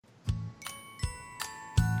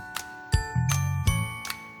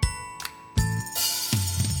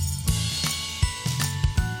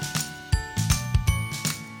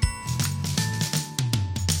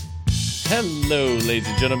Hello, ladies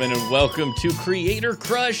and gentlemen, and welcome to Creator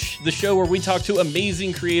Crush, the show where we talk to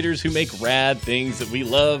amazing creators who make rad things that we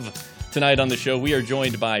love. Tonight on the show, we are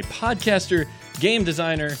joined by podcaster, game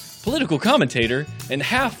designer, political commentator, and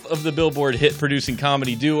half of the Billboard hit-producing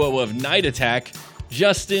comedy duo of Night Attack,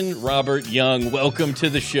 Justin Robert Young. Welcome to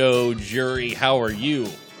the show, Jury. How are you?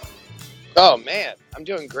 Oh, man, I'm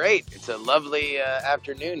doing great. It's a lovely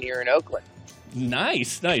afternoon here in Oakland.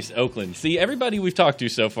 Nice. Oakland. See, everybody we've talked to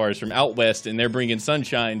so far is from out west, and they're bringing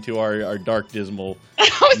sunshine to our dark, dismal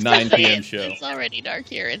 9 p.m. show. It's already dark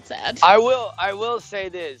here. It's sad. I will say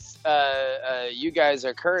this. You guys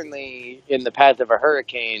are currently in the path of a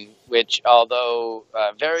hurricane, which, although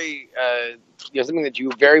something that you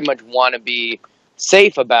very much want to be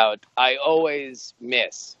safe about, I always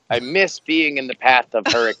miss. I miss being in the path of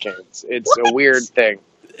hurricanes. It's a weird thing.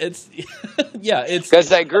 It's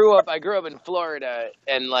because I grew up in Florida,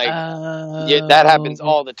 and that happens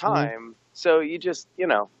all the time. So you just you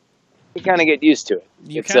kind of get used to it.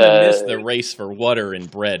 You kind of miss the race for water and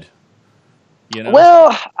bread. You know.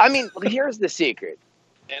 Well, I mean, here's the secret,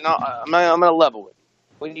 and I'm going to level with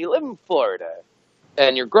you. When you live in Florida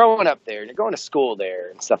and you're growing up there and you're going to school there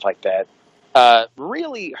and stuff like that,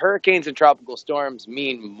 really, hurricanes and tropical storms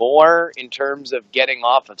mean more in terms of getting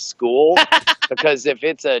off of school. Because if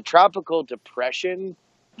it's a tropical depression,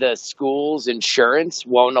 the school's insurance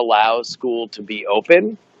won't allow school to be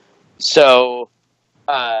open. So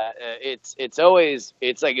it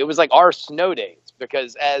was like our snow days,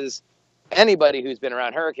 because as anybody who's been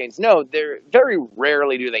around hurricanes know, they're very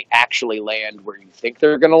rarely do they actually land where you think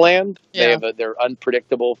they're going to land. Yeah. They're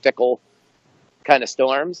unpredictable, fickle kind of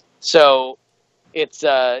storms. So it's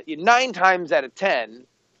 9 times out of 10.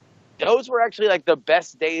 Those were actually like the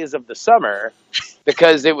best days of the summer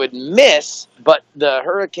because it would miss, but the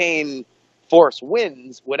hurricane force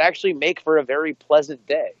winds would actually make for a very pleasant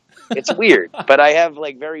day. It's weird, but I have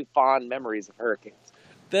like very fond memories of hurricanes.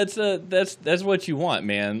 That's what you want,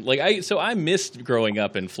 man. Like I missed growing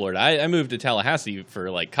up in Florida. I moved to Tallahassee for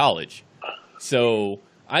like college. So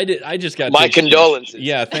I just got my condolences.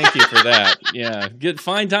 Yeah, thank you for that. Yeah. Get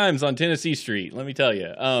fine times on Tennessee Street, let me tell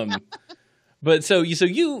you. But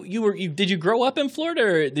did you grow up in Florida,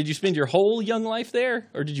 or did you spend your whole young life there,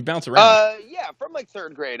 or did you bounce around? Yeah, from like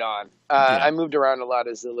 3rd grade on. I moved around a lot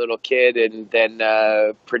as a little kid, and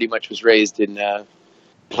then pretty much was raised in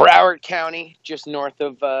Broward County, just north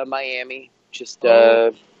of Miami, just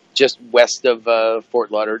west of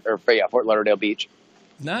Fort Lauderdale Beach.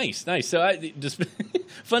 Nice. So I just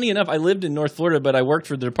funny enough, I lived in North Florida, but I worked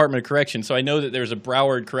for the Department of Correction, so I know that there's a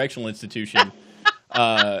Broward Correctional Institution.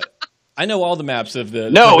 I know all the maps of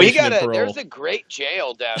the. No, there's a great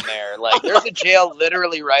jail down there. Like, there's a jail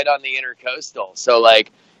literally right on the Intercoastal. So,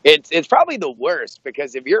 like, it's probably the worst,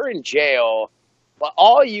 because if you're in jail, well,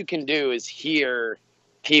 all you can do is hear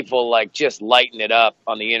people like just lighting it up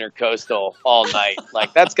on the Intercoastal all night.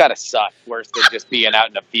 Like, that's got to suck worse than just being out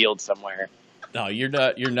in a field somewhere. No, you're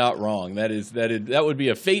not wrong. That would be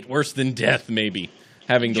a fate worse than death, maybe.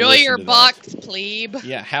 Having to enjoy your to box, plebe.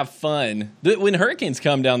 Yeah, have fun. When hurricanes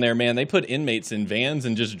come down there, man, they put inmates in vans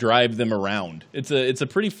and just drive them around. It's a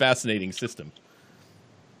pretty fascinating system.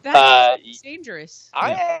 That's dangerous.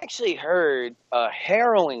 I actually heard a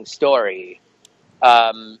harrowing story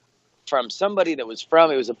from somebody that was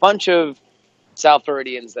it was a bunch of South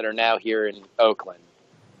Floridians that are now here in Oakland.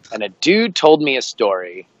 And a dude told me a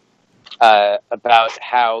story about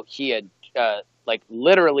how he had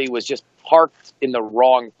literally was just parked in the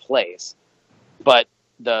wrong place, but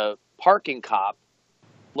the parking cop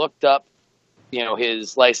looked up,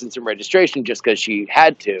 his license and registration just because she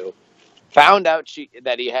had to, found out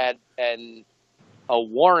that he had a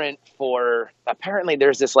warrant for, apparently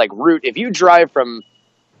there's this like route. If you drive from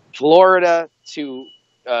Florida to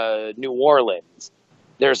New Orleans,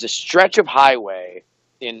 there's a stretch of highway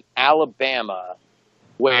in Alabama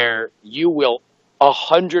where you will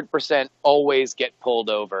 100% always get pulled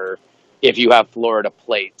over if you have Florida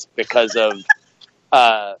plates, because of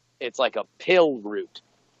it's like a pill route.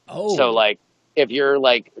 Oh, so like if you're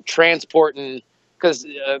like transporting, because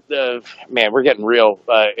we're getting real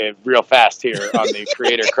fast here on the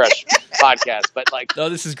Creator Crush podcast, but like, oh,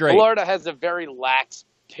 this is great. Florida has a very lax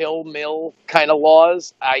pill mill kind of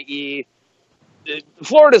laws, i.e.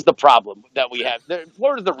 Florida's the problem that we have.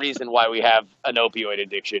 Florida's the reason why we have an opioid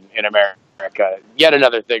addiction in America. Yet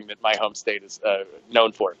another thing that my home state is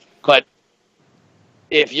known for. But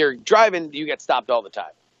if you're driving, you get stopped all the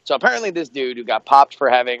time. So apparently this dude who got popped for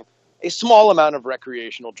having a small amount of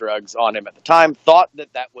recreational drugs on him at the time thought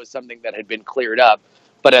that was something that had been cleared up.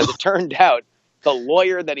 But as it turned out, the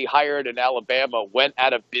lawyer that he hired in Alabama went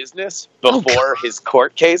out of business before his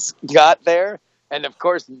court case got there. And, of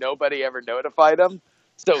course, nobody ever notified him.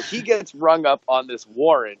 So he gets rung up on this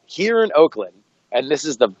warrant here in Oakland. And this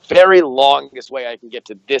is the very longest way I can get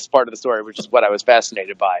to this part of the story, which is what I was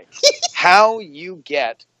fascinated by. How you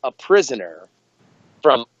get a prisoner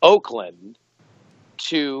from Oakland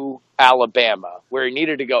to Alabama, where he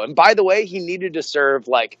needed to go. And by the way, he needed to serve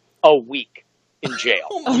like a week in jail.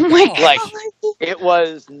 Oh my God. Like, it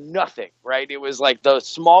was nothing, right? It was like the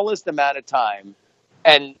smallest amount of time.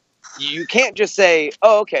 And you can't just say,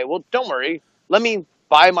 oh, okay, well, don't worry. Let me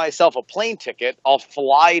buy myself a plane ticket. I'll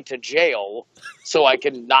fly to jail so I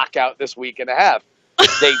can knock out this week and a half.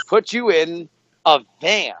 They put you in a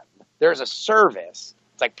van. There's a service.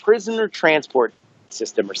 It's like prisoner transport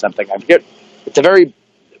system or something. I forget. It's a very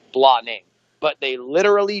blah name. But they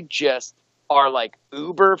literally just are like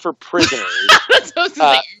Uber for prisoners. That's supposed to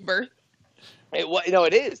say Uber.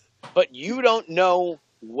 It is. But you don't know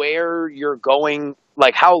where you're going,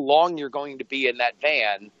 like how long you're going to be in that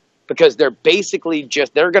van, because they're basically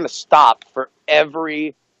they're going to stop for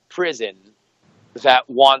every prison that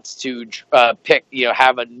wants to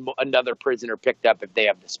have another prisoner picked up if they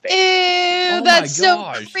have the space. Ew, that's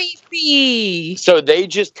so creepy. So they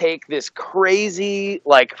just take this crazy,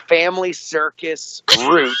 like, family circus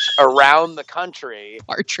route around the country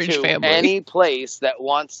Partridge to family. any place that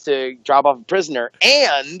wants to drop off a prisoner.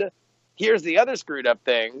 And here's the other screwed up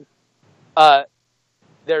thing.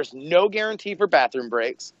 There's no guarantee for bathroom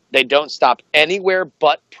breaks. They don't stop anywhere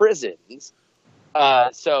but prisons.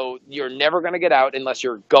 So you're never going to get out unless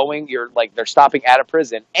they're stopping at a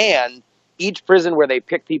prison. And each prison where they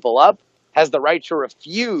pick people up has the right to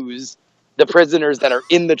refuse the prisoners that are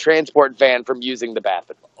in the transport van from using the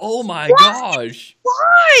bathroom. Oh my gosh.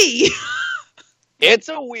 Why? It's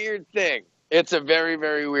a weird thing. It's a very,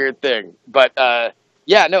 very weird thing. But, and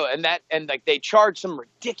they charge some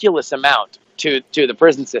ridiculous amount to the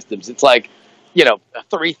prison systems. It's like,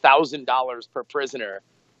 $3,000 per prisoner,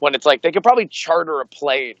 when it's like they could probably charter a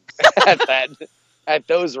plane at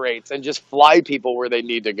those rates and just fly people where they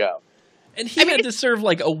need to go. And he had to serve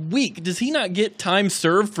like a week. Does he not get time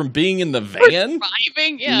served from being in the van?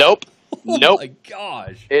 Driving? Yeah. Nope. Oh Nope. my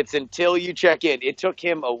gosh. It's until you check in. It took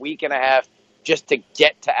him a week and a half just to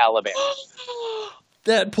get to Alabama.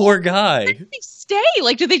 That poor guy. Where did they stay?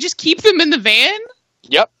 Like, do they just keep them in the van?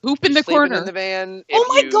 Yep. Hoop in the Sleeping corner. in the van. Oh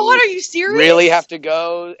my God, are you serious? Really have to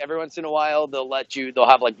go every once in a while. They'll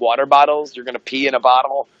have like water bottles. You're going to pee in a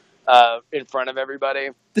bottle in front of everybody.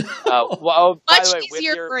 By the way, with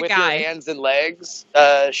your hands and legs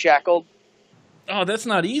shackled. Oh, that's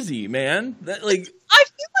not easy, man. I feel like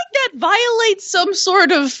that violates some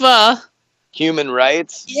sort of human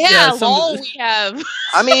rights. Law we have.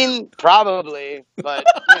 I mean, probably, but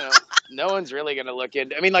no one's really going to look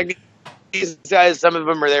into. I mean, like, these guys, some of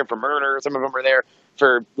them are there for murder, some of them are there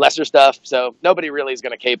for lesser stuff, so nobody really is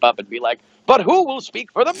going to cape up and be like, but who will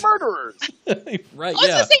speak for the murderers? Right, I was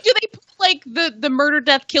gonna say, do they put like the murder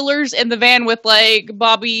death killers in the van with like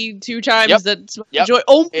Bobby 2 times Yep. joy?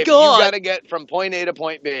 Oh if God. You got to get from point A to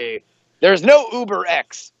point B. There's no Uber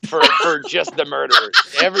X for just the murderers.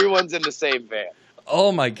 Everyone's in the same van.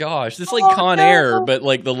 Oh my gosh. It's like Con Air, but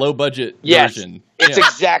like the low budget version. It's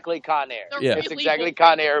exactly Con Air. Yeah. It's exactly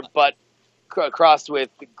Con Air, but crossed with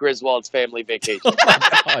Griswold's Family Vacation. Oh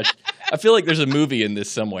my gosh. I feel like there's a movie in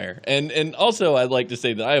this somewhere. And also I'd like to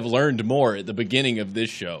say that I have learned more at the beginning of this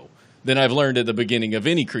show than I've learned at the beginning of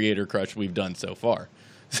any Creator Crush we've done so far.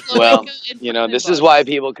 Well, this is why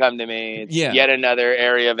people come to me. It's yet another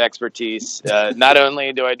area of expertise. Not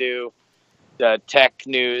only do I do tech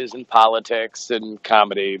news and politics and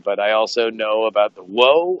comedy, but I also know about the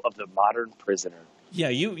woe of the modern prisoner. Yeah,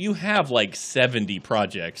 you have like 70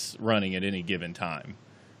 projects running at any given time.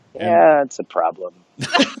 Yeah, it's a problem.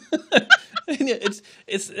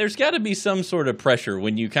 There's got to be some sort of pressure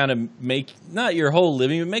when you kind of make not your whole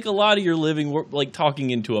living, but make a lot of your living like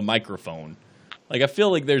talking into a microphone. Like I feel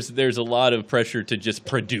like there's a lot of pressure to just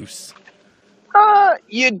produce.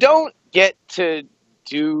 You don't get to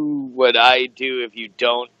do what I do if you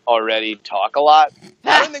don't already talk a lot.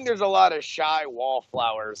 I don't think there's a lot of shy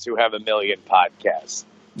wallflowers who have a million podcasts.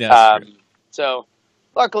 Yeah, so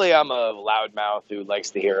luckily I'm a loudmouth who likes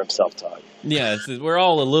to hear himself talk. Yeah, we're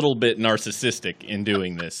all a little bit narcissistic in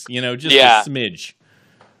doing this. Just a smidge.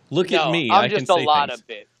 Look at me. I'm I just can a say lot things. of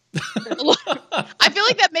bit. I feel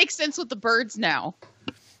like that makes sense with the birds now.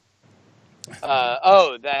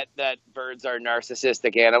 That birds are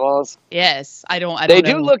narcissistic animals. Yes, I don't They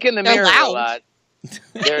know. do look in the mirror loud. a lot.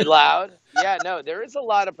 They're loud. Yeah, no, there is a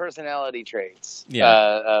lot of personality traits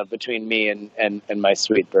between me and my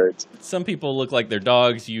sweet birds. Some people look like their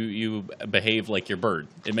dogs. You behave like your bird.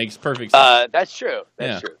 It makes perfect sense. That's true.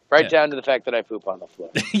 That's true. Right down to the fact that I poop on the floor.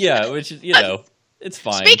 Yeah, which is, it's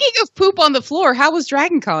fine. Speaking of poop on the floor, how was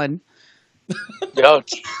Dragon Con? Yo,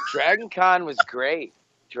 Dragon Con was great.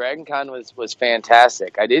 Dragon Con was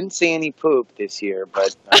fantastic. I didn't see any poop this year,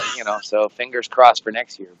 but so fingers crossed for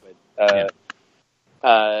next year. But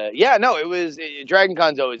it was Dragon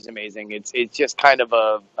Con's always amazing. It's just kind of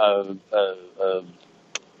a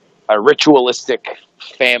ritualistic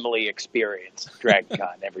family experience. Dragon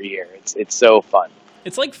Con every year. It's so fun.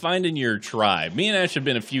 It's like finding your tribe. Me and Ash have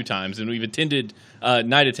been a few times, and we've attended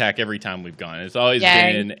Night Attack every time we've gone. It's always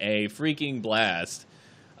been a freaking blast.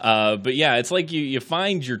 But yeah, it's like you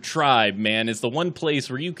find your tribe, man. It's the one place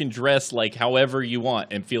where you can dress like however you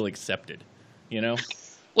want and feel accepted,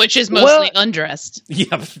 Which is mostly undressed.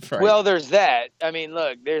 Yeah, right. Well, there's that. I mean,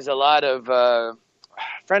 look, there's a lot of... a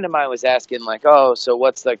friend of mine was asking, like, oh, so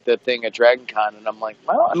what's, like, the thing at Dragon Con? And I'm like,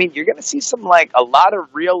 well, I mean, you're going to see some, like, a lot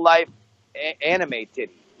of real-life anime titty.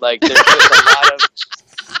 Like, there's just a lot of...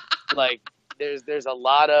 Like, there's a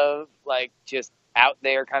lot of, like, just out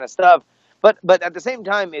there kind of stuff. But at the same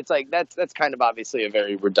time, it's like that's kind of obviously a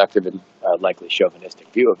very reductive and likely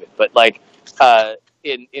chauvinistic view of it. But like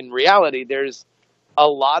in reality, there's a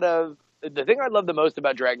lot of the thing I love the most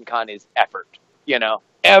about Dragon Con is effort.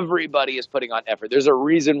 Everybody is putting on effort. There's a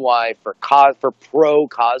reason why for pro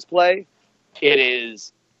cosplay, it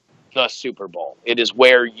is the Super Bowl. It is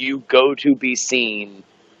where you go to be seen,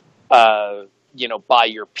 by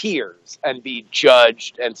your peers and be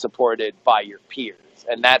judged and supported by your peers,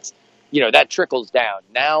 and that's. That trickles down.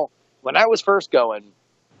 Now, when I was first going,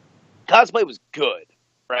 cosplay was good,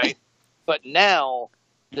 right? But now,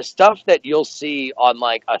 the stuff that you'll see on,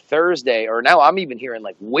 like, a Thursday, or now I'm even hearing,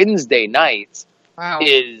 like, Wednesday nights,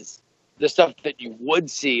 is the stuff that you would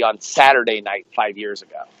see on Saturday night 5 years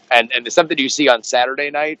ago. And the stuff that you see on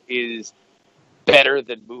Saturday night is better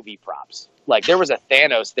than movie props. Like, there was a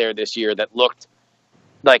Thanos there this year that looked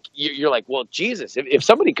like you're like, well, Jesus, if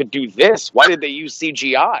somebody could do this, why did they use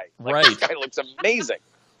CGI? Like, right. This guy looks amazing.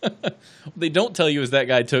 They don't tell you is that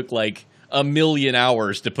guy took like 1 million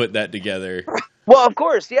hours to put that together. Well, of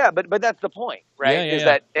course, yeah, but that's the point, right?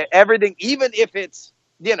 Yeah, that everything, even if it's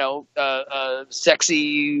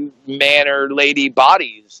sexy man or lady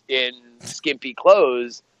bodies in skimpy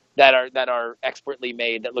clothes that are expertly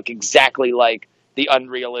made that look exactly like the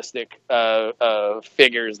unrealistic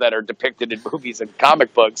figures that are depicted in movies and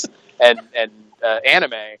comic books and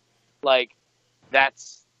anime, like that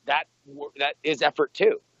is effort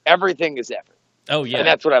too. Everything is effort. Oh yeah, and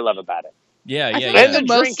that's what I love about it. Yeah. And the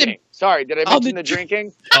drinking. Sorry, did I mention the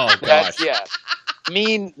drinking? Oh gosh,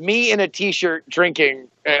 Me in a t-shirt drinking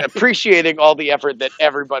and appreciating all the effort that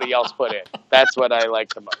everybody else put in. That's what I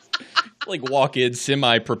like the most. Like walk in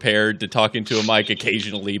semi-prepared to talk into a mic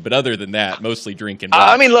occasionally, but other than that, mostly drinking.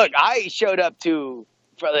 I mean, look, I showed up in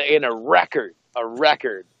a record.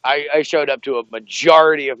 I showed up to a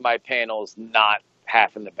majority of my panels not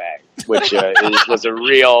half in the bag, which was a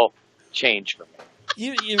real change for me.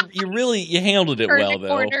 You handled it well, though.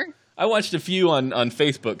 Corner. I watched a few on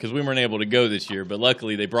Facebook because we weren't able to go this year, but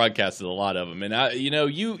luckily they broadcasted a lot of them, and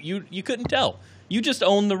you couldn't tell. You just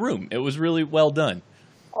owned the room. It was really well done.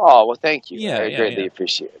 Oh, well, thank you. Yeah, I greatly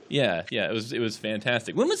appreciate it. Yeah, it was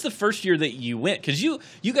fantastic. When was the first year that you went? Because you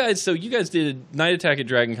guys did Night Attack at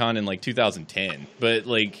Dragon Con in like 2010, but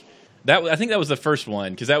like I think that was the first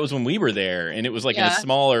one because that was when we were there, and it was like in a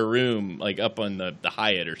smaller room, like up on the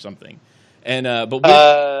Hyatt or something. And in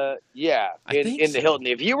the Hilton.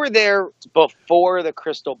 If you were there before the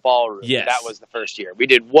Crystal Ballroom, that was the first year. We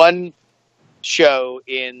did one show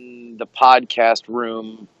in the podcast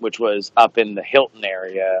room, which was up in the Hilton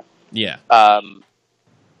area. Yeah. And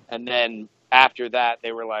then after that,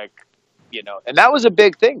 they were like, and that was a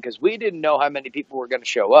big thing because we didn't know how many people were going to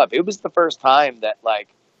show up. It was the first time that like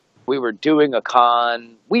we were doing a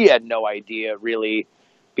con. We had no idea really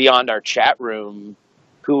beyond our chat room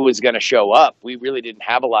who was going to show up. We really didn't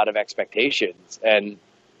have a lot of expectations. And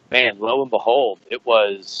man, lo and behold, it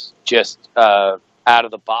was just, out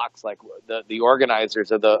of the box. Like the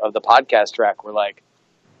organizers of the podcast track were like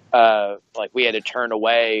we had to turn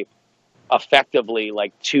away effectively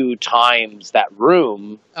like 2 times that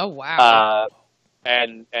room. Oh wow.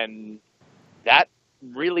 And that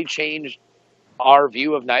really changed our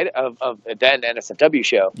view of then NSFW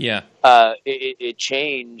show. Yeah. It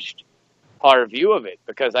changed our view of it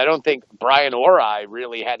because I don't think Brian or I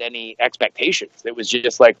really had any expectations. It was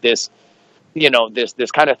just like this,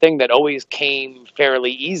 this kind of thing that always came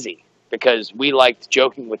fairly easy. because we liked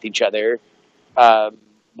joking with each other.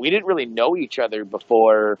 We didn't really know each other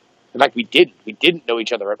before. In fact, we didn't know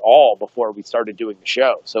each other at all before we started doing the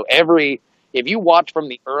show. So if you watch from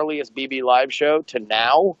the earliest BB Live show to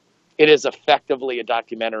now, it is effectively a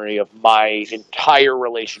documentary of my entire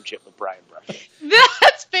relationship with Brian Brush.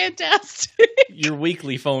 That's fantastic. Your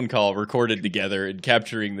weekly phone call recorded together and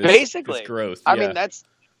capturing this, Basically, this growth. I mean, that's,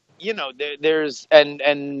 there's,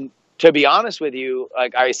 and to be honest with you,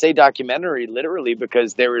 like I say documentary literally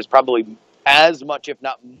because there is probably as much, if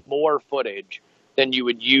not more footage than you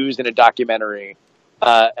would use in a documentary.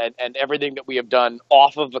 And everything that we have done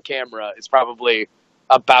off of a camera is probably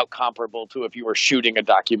about comparable to if you were shooting a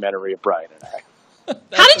documentary of Brian and I.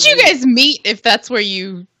 How did you guys meet, if that's where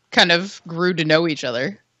you kind of grew to know each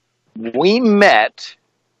other? We met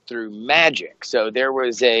through magic. So there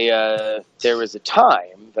was a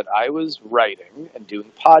time that I was writing and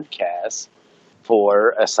doing podcasts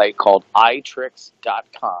for a site called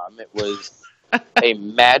iTricks.com. It was a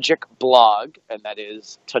magic blog, and that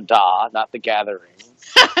is Tada, not The Gathering.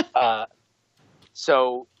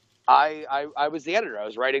 So I was the editor. I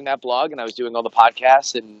was writing that blog, and I was doing all the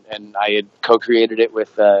podcasts, and I had co-created it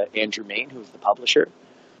with Andrew Main, who was the publisher.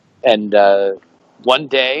 And one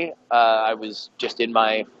day, I was just in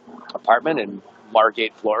my apartment in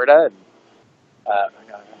Margate, Florida, and I'm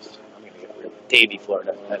going to get rid of Davie,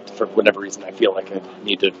 Florida. For whatever reason, I feel like I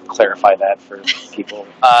need to clarify that for people.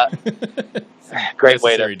 Great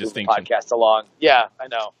way to move the podcast along. Yeah, I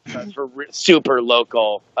know. Super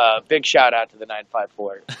local. Big shout out to the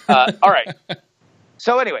 954. All right.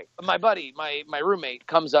 So anyway, my buddy, my roommate,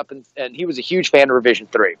 comes up and he was a huge fan of Revision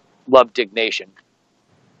 3. Loved Dignation.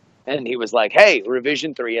 And he was like, hey,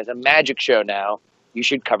 Revision 3 has a magic show now. You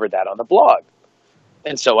should cover that on the blog.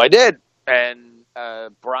 And so I did. And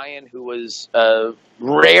Brian, who was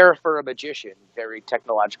rare for a magician, very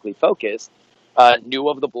technologically focused, knew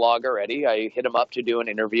of the blog already. I hit him up to do an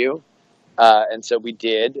interview. And so we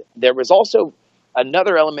did. There was also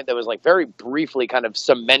another element that was like very briefly kind of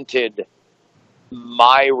cemented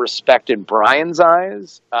my respect in Brian's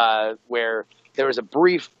eyes, where there was a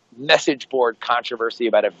brief message board controversy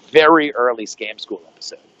about a very early Scam School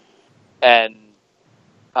episode. And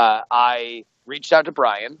I reached out to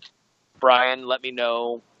Brian. Brian let me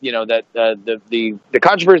know, that the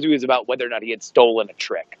controversy was about whether or not he had stolen a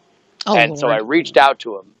trick. Oh, and Lord. So I reached out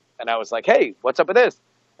to him and I was like, hey, what's up with this?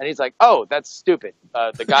 And he's like, oh, that's stupid.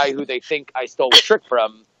 The guy who they think I stole a trick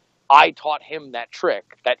from, I taught him that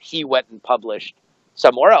trick that he went and published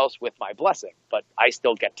somewhere else with my blessing. But I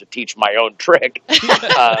still get to teach my own trick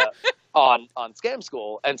on Scam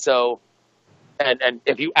School. And so, and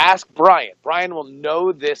if you ask Brian will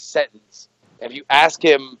know this sentence. If you ask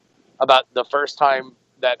him about the first time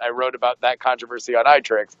that I wrote about that controversy on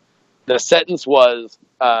iTricks, the sentence was,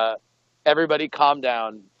 everybody calm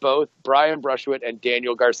down. Both Brian Brushwood and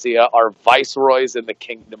Daniel Garcia are viceroys in the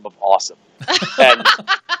kingdom of awesome. And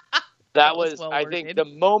that was well I think, the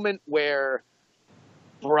moment where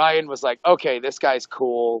Brian was like, okay, this guy's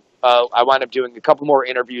cool. I wound up doing a couple more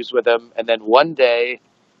interviews with him. And then one day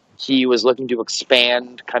he was looking to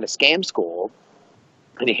expand kind of Scam School.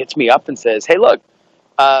 And he hits me up and says, hey, look,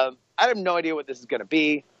 I have no idea what this is going to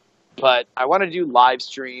be, but I want to do live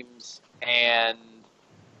streams, and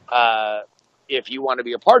if you want to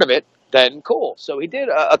be a part of it, then cool. So he did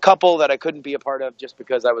a couple that I couldn't be a part of just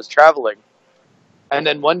because I was traveling. And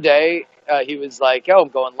then one day he was like, yo, I'm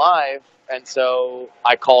going live. And so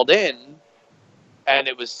I called in, and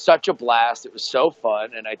it was such a blast. It was so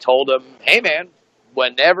fun. And I told him, hey, man,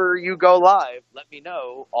 whenever you go live, let me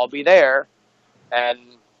know. I'll be there. And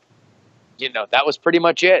that was pretty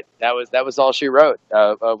much it. That was all she wrote.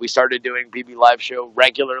 We started doing BB Live show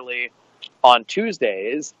regularly on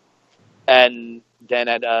Tuesdays, and then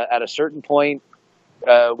at a certain point,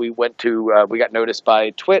 we got noticed by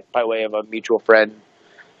Twit by way of a mutual friend,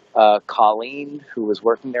 Colleen, who was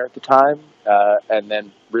working there at the time, and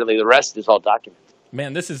then really the rest is all documented.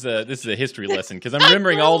 Man, this is a history lesson, because I'm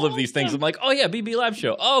remembering all of these things. I'm like, oh yeah, BB Live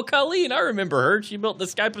show. Oh, Colleen, I remember her. She built the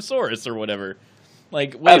Skyposaurus or whatever.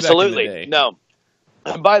 Like, way absolutely. Back in the day. No.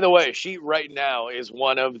 And by the way, she right now is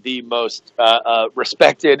one of the most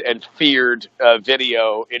respected and feared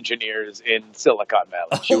video engineers in Silicon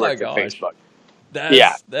Valley. She works at Facebook.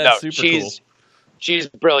 That's super cool. She's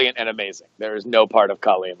brilliant and amazing. There is no part of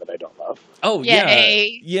Colleen that I don't love. Oh,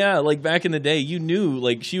 yeah. Like, back in the day, you knew,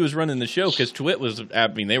 like, she was running the show, because Twit was,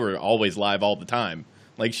 they were always live all the time.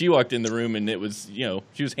 Like, she walked in the room, and it was,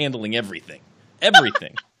 she was handling everything.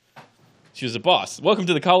 Everything. She was a boss. Welcome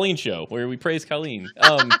to the Colleen Show, where we praise Colleen.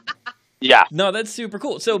 Yeah. No, that's super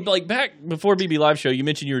cool. So, like, back before BB Live Show, you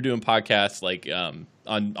mentioned you were doing podcasts like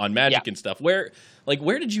on Magic and stuff. Where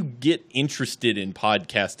did you get interested in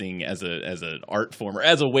podcasting as an art form or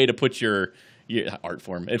as a way to put your art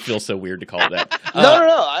form? It feels so weird to call it that.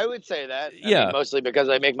 No. I would say that. I mean, mostly because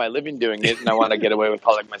I make my living doing it, and I want to get away with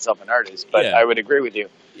calling myself an artist. But I would agree with you.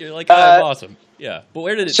 You're like, I'm awesome. Yeah. But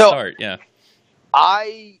where did it start? Yeah.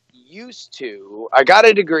 I got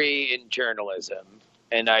a degree in journalism,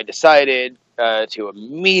 and I decided to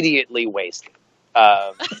immediately waste it.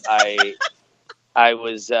 I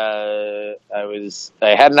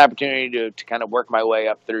had an opportunity to kind of work my way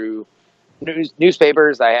up through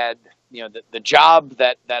newspapers. I had, the job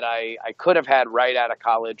that I could have had right out of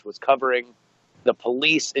college was covering the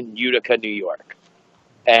police in Utica, New York.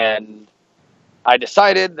 And I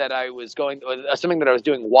decided that something that I was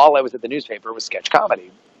doing while I was at the newspaper was sketch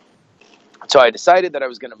comedy. So I decided that I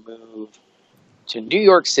was going to move to New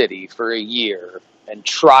York City for a year and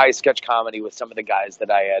try sketch comedy with some of the guys that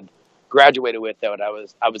I had graduated with, that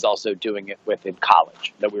I was also doing it with in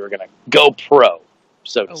college, that we were going to go pro,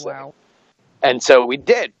 so to say. Wow. And so we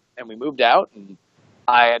did, and we moved out, and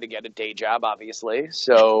I had to get a day job, obviously.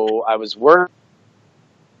 So I was working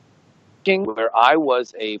where I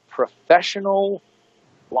was a professional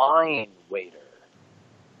line waiter.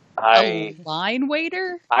 A line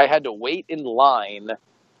waiter? I had to wait in line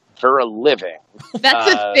for a living.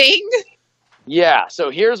 That's a thing? Yeah.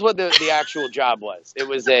 So here's what the actual job was. It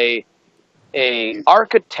was a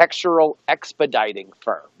architectural expediting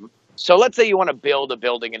firm. So let's say you want to build a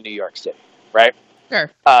building in New York City, right?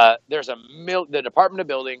 Sure. The Department of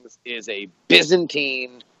Buildings is a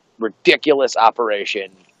Byzantine, ridiculous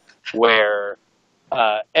operation where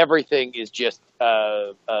everything is just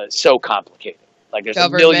so complicated. Like there's a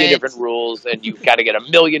million different rules, and you've got to get a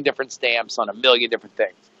million different stamps on a million different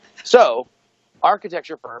things. So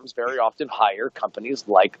architecture firms very often hire companies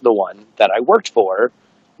like the one that I worked for,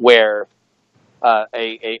 where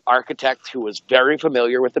a architect who was very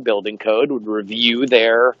familiar with the building code would review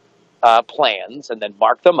their plans and then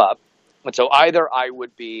mark them up. And so either I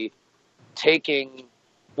would be taking,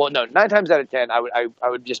 9 times out of 10, I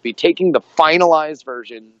would just be taking the finalized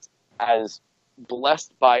versions as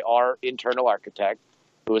blessed by our internal architect,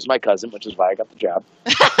 who was my cousin, which is why I got the job.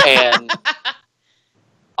 And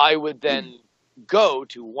I would then go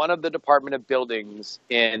to one of the Department of Buildings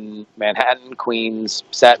in Manhattan, Queens,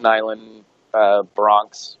 Staten Island,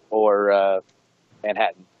 Bronx, or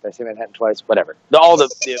Manhattan. Did I say Manhattan twice? Whatever. All the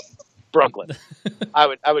Brooklyn. I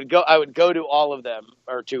would go to all of them,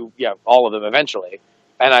 or to all of them eventually,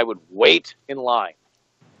 and I would wait in line,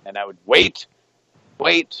 and I would wait,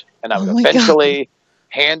 and I would eventually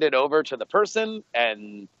hand it over to the person,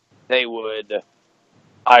 and they would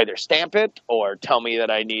either stamp it or tell me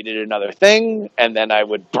that I needed another thing, and then I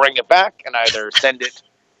would bring it back and either send it,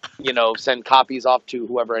 send copies off to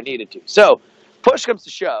whoever I needed to. So push comes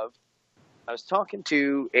to shove. I was talking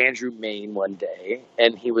to Andrew Main one day,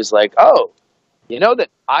 and he was like, "Oh, you know that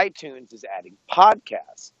iTunes is adding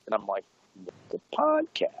podcasts?" And I'm like, "What's a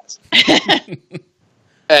podcast?"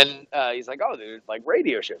 And he's like, "Oh, they're like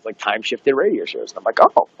radio shows, like time-shifted radio shows." And I'm like,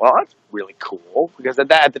 "Oh, well, that's really cool." Because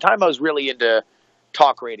at the time, I was really into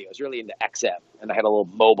talk radio. I was really into XM, and I had a little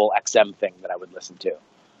mobile XM thing that I would listen to.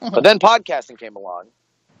 But then podcasting came along,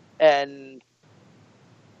 and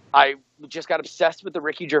I just got obsessed with the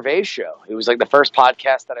Ricky Gervais show. It was like the first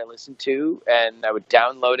podcast that I listened to, and I would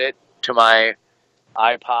download it to my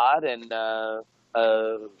iPod, and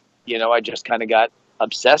I just kind of got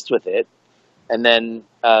obsessed with it. And then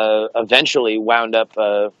eventually wound up,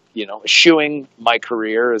 eschewing my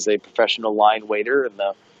career as a professional line waiter, and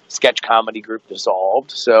the sketch comedy group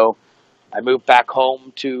dissolved. So I moved back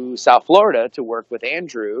home to South Florida to work with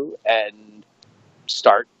Andrew and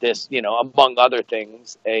start this, among other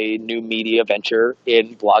things, a new media venture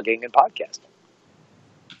in blogging and podcasting.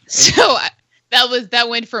 So that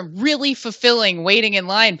went from really fulfilling waiting in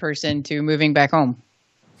line person to moving back home.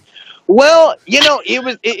 Well,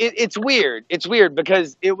 it's weird. It's weird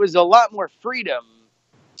because it was a lot more freedom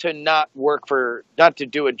to not to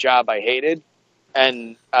do a job I hated.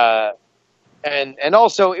 And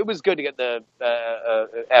also it was good to get the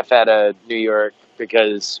F out of New York,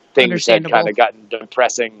 because things had kind of gotten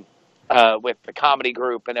depressing with the comedy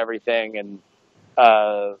group and everything. And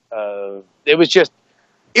it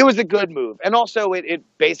was a good move. And also it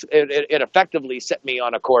effectively set me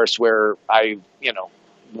on a course where I,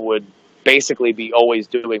 would basically be always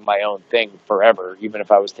doing my own thing forever, even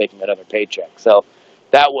if I was taking another paycheck. So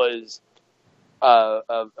that was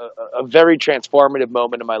a very transformative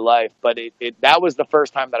moment in my life. But that was the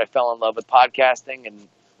first time that I fell in love with podcasting, and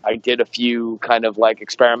I did a few kind of like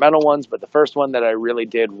experimental ones, but the first one that I really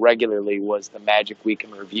did regularly was the Magic Week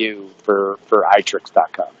in Review for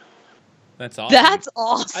iTricks.com. That's awesome. That's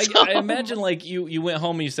awesome. I imagine like you went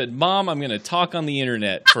home and you said, "Mom, I'm going to talk on the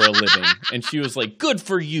internet for a living," and she was like, "Good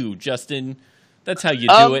for you, Justin. That's how you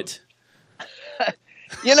do it."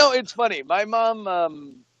 You know, it's funny. My mom,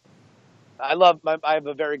 I have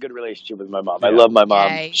a very good relationship with my mom. Yeah. I love my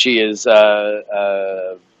mom. Yay. She is,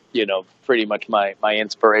 you know, pretty much my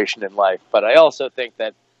inspiration in life. But I also think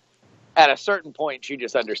that at a certain point, she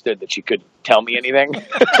just understood that she couldn't tell me anything,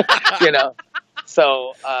 you know?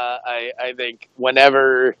 So I think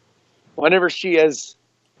whenever she has,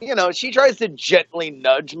 you know, she tries to gently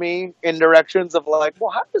nudge me in directions of like, well,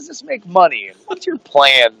 how does this make money? And what's your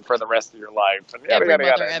plan for the rest of your life? And yada, Every yada,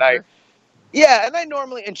 mother yada. ever. And I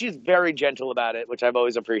normally, and she's very gentle about it, which I've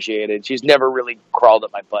always appreciated. She's never really crawled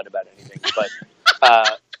up my butt about anything,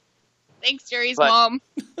 but Thanks, Jerry's but- mom.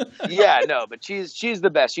 but she's the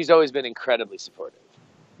best. She's always been incredibly supportive.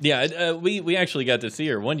 Yeah, we actually got to see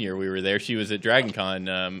her one year we were there. She was at Dragon Con.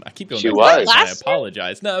 I keep going She back to was. that, and I Last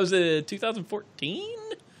apologize. No, it was 2014?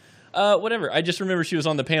 Whatever. I just remember she was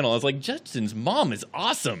on the panel. I was like, Justin's mom is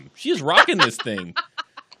awesome. She is rocking this thing.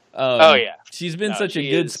 Oh, yeah. She's been No, such a she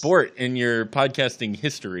good is. sport in your podcasting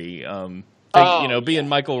history. Being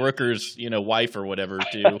Michael Rooker's, wife or whatever,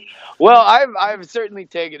 too. Well, I've certainly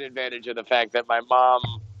taken advantage of the fact that my mom,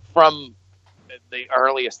 from the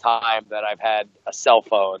earliest time that I've had a cell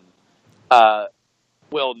phone,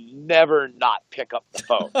 will never not pick up the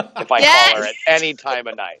phone if I Yes! call her at any time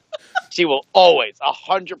of night. She will always,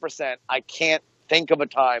 100%. I can't think of a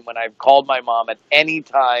time when I've called my mom at any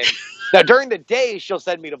time. Now, during the day, she'll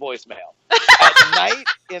send me to voicemail. At night,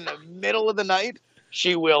 in the middle of the night,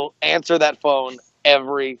 she will answer that phone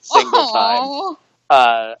every single time.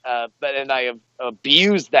 Aw. And I have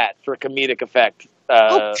abused that for comedic effect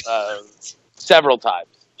Oh. several times,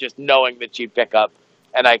 just knowing that she'd pick up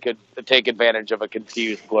and I could take advantage of a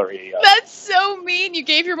confused Gloria. That's so mean. You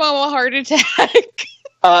gave your mom a heart attack.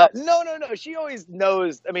 No. She always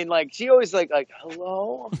knows. I mean, like, she always like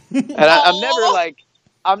hello, and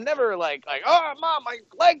I'm never like, oh, Mom, my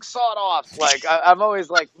leg sawed off. Like, I'm always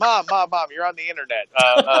like, Mom, you're on the internet.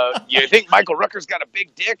 You think Michael Rooker's got a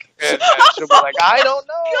big dick? And she'll be like, I don't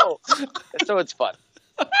know. And so it's fun.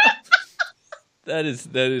 That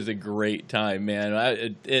is a great time,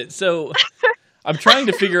 man. So I'm trying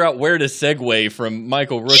to figure out where to segue from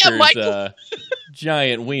Michael Rooker's Michael.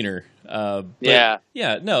 giant wiener. Yeah.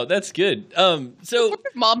 No, that's good. So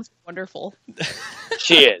Mom's wonderful.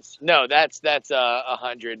 She is. No, that's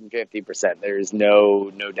 150%. There's no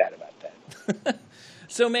doubt about that.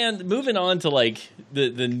 So, man, moving on to like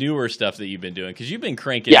the newer stuff that you've been doing, because you've been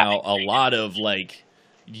cranking Yeah. out a lot of like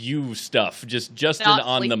you stuff, just Justin Not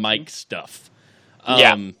on the sleeping. mic stuff.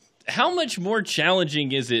 Yeah. How much more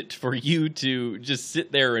challenging is it for you to just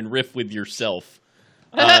sit there and riff with yourself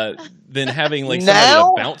than having like somebody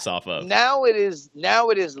Now- to bounce off of? Now it is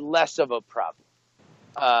less of a problem.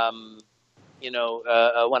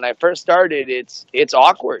 When I first started, it's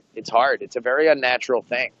awkward. It's hard. It's a very unnatural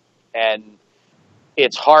thing, and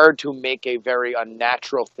it's hard to make a very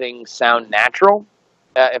unnatural thing sound natural,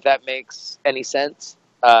 if that makes any sense.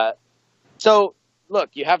 So look,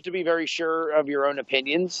 you have to be very sure of your own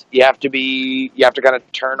opinions. You have to kind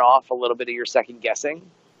of turn off a little bit of your second guessing.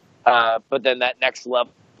 But then that next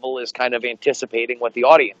level is kind of anticipating what the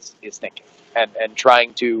audience is thinking and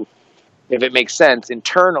trying to, if it makes sense,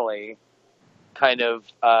 internally kind of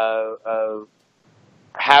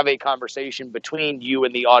have a conversation between you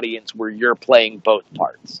and the audience where you're playing both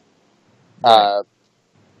parts.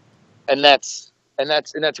 And that's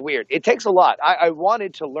weird. It takes a lot. I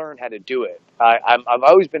wanted to learn how to do it. I've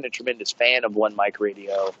always been a tremendous fan of One Mic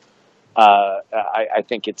Radio. I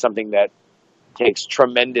think it's something that takes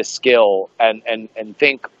tremendous skill, and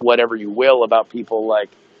think whatever you will about people like,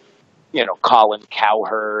 Colin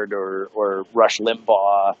Cowherd or Rush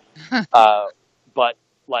Limbaugh. But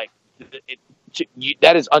like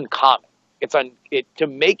that is uncommon. To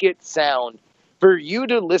make it sound, for you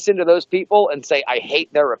to listen to those people and say, I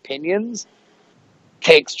hate their opinions,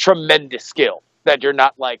 takes tremendous skill. That you're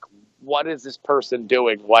not like, what is this person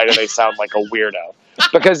doing? Why do they sound like a weirdo?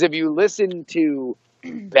 Because if you listen to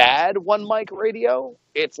bad One Mic Radio,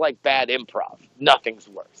 it's like bad improv. Nothing's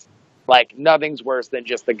worse. Like, nothing's worse than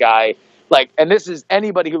just the guy. Like, and this is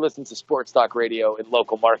anybody who listens to sports talk radio in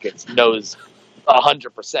local markets knows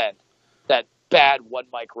 100% that bad One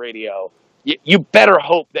Mic Radio, you better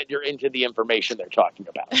hope that you're into the information they're talking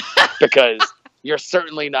about, because you're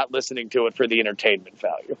certainly not listening to it for the entertainment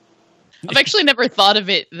value. I've actually never thought of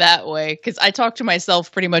it that way, because I talk to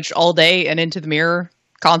myself pretty much all day and into the mirror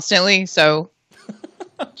constantly, so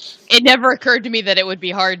it never occurred to me that it would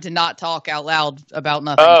be hard to not talk out loud about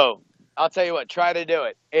nothing. Oh, I'll tell you what, try to do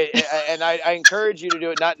it. And I encourage you to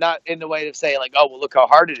do it, not in the way to say like, oh, well, look how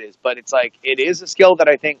hard it is. But it's like, it is a skill that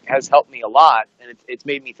I think has helped me a lot. And it's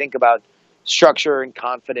made me think about structure and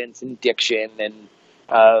confidence and diction and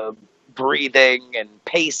breathing and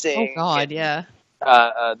pacing. Oh, God, yeah.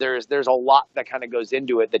 There's a lot that kind of goes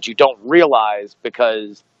into it that you don't realize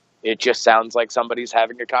because it just sounds like somebody's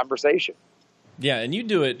having a conversation. Yeah, and you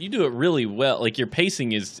do it really well. Like, your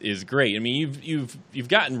pacing is great. I mean, you've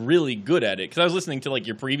gotten really good at it. Because I was listening to like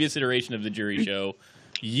your previous iteration of the Jury Show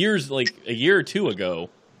years, like a year or two ago.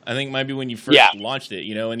 I think maybe when you first launched it,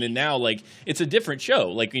 and then now like it's a different show.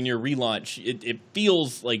 Like in your relaunch, it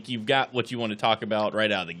feels like you've got what you want to talk about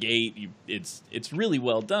right out of the gate. It's really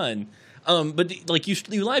well done. But like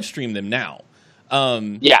you live stream them now.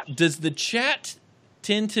 Does the chat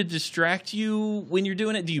tend to distract you when you're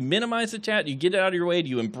doing it? Do you minimize the chat? Do you get it out of your way? Do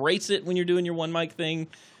you embrace it when you're doing your one mic thing?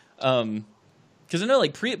 Because I know,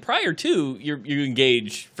 like prior to you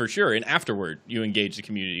engage for sure, and afterward you engage the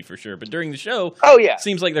community for sure. But during the show,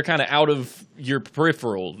 seems like they're kind of out of your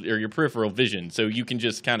peripheral vision, so you can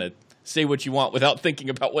just kind of say what you want without thinking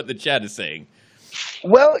about what the chat is saying.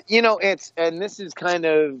 Well, and this is kind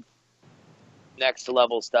of next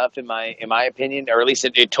level stuff in my opinion, or at least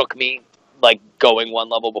it took me like going one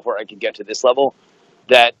level before I could get to this level,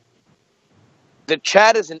 that the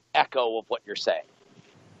chat is an echo of what you're saying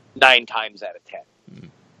 9 times out of 10.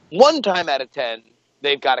 1 time out of 10,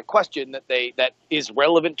 they've got a question that is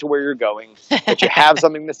relevant to where you're going, that you have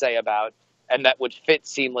something to say about, and that would fit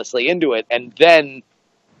seamlessly into it. And then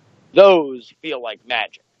those feel like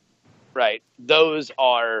magic, right? That's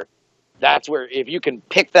where, if you can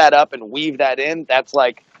pick that up and weave that in, that's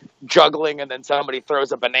like juggling, and then somebody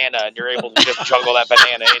throws a banana and you're able to just juggle that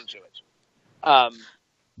banana into it.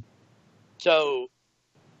 So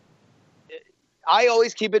I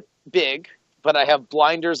always keep it big, but I have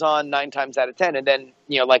blinders on 9 times out of 10. And then,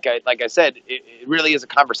 like I said, it really is a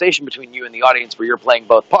conversation between you and the audience where you're playing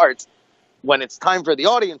both parts. When it's time for the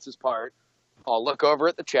audience's part, I'll look over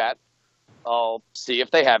at the chat. I'll see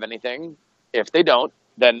if they have anything. If they don't,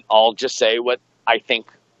 then I'll just say what I think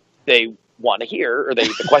they want to hear, or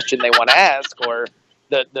the question they want to ask, or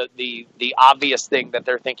the obvious thing that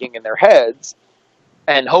they're thinking in their heads.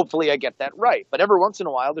 And hopefully I get that right. But every once in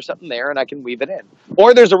a while there's something there and I can weave it in.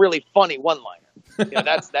 Or there's a really funny one-liner.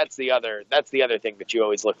 That's the other thing that you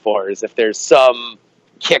always look for, is if there's some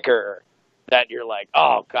kicker that you're like,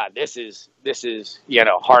 oh God, this is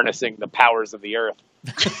harnessing the powers of the earth.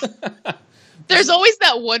 There's always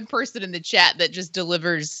that one person in the chat that just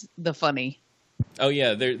delivers the funny. Oh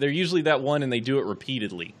yeah, they're usually that one, and they do it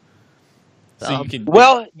repeatedly. So you can.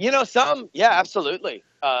 Well, some, yeah, absolutely.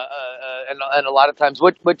 And a lot of times,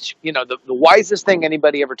 which the wisest thing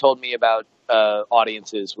anybody ever told me about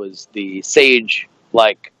audiences was the sage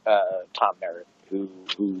like Tom Merritt,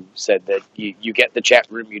 who said that you get the chat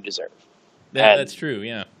room you deserve. Yeah, that's true.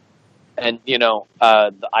 Yeah. And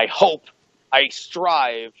I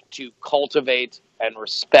strive to cultivate and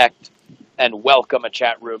respect and welcome a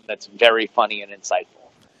chat room that's very funny and insightful.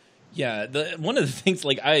 Yeah, one of the things,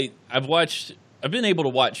 like I've been able to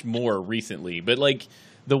watch more recently, but like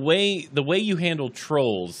the way you handle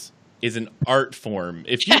trolls is an art form.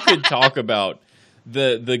 If you could talk about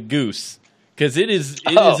the goose, because it is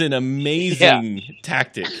an amazing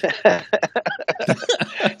tactic.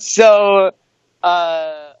 So,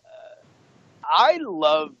 I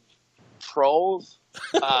love trolls.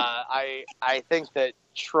 I think that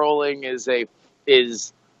trolling is a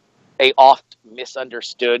oft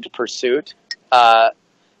misunderstood pursuit,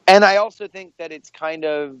 and I also think that it's kind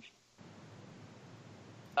of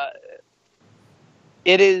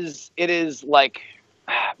it is like,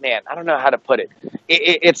 man, I don't know how to put it.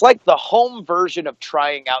 It's like the home version of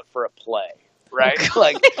trying out for a play, right?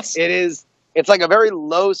 Like it's like a very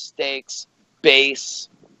low stakes, base,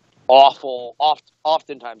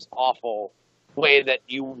 oftentimes awful way that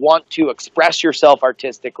you want to express yourself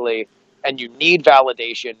artistically, and you need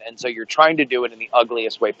validation, and so you're trying to do it in the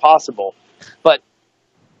ugliest way possible.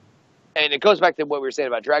 And it goes back to what we were saying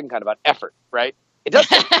about DragonCon, about effort, right? It does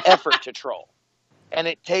take effort to troll, and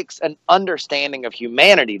it takes an understanding of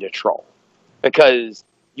humanity to troll, because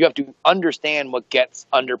you have to understand what gets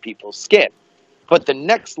under people's skin. But the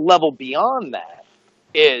next level beyond that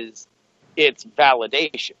is its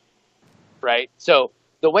validation, right? So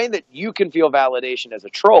the way that you can feel validation as a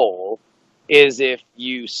troll is if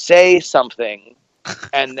you say something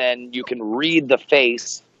and then you can read the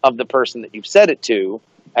face of the person that you've said it to,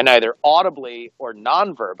 and either audibly or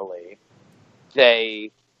non-verbally,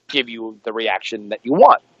 they give you the reaction that you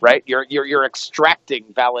want, right? You're extracting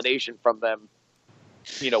validation from them,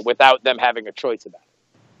 without them having a choice about it.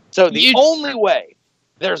 So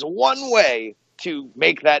there's one way to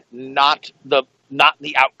make that not the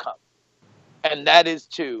outcome, and that is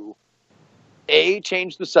to A,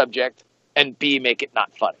 change the subject, and B, make it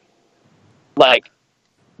not funny. Like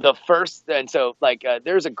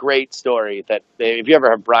there's a great story that if you ever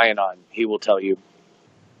have Brian on, he will tell you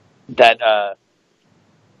that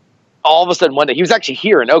all of a sudden one day, he was actually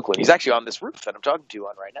here in Oakland. He's actually on this roof that I'm talking to you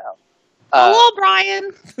on right now. Hello,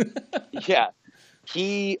 Brian. Yeah.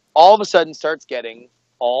 He all of a sudden starts getting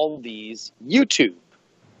all these YouTube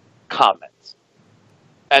comments.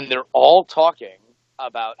 And they're all talking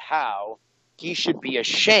about how he should be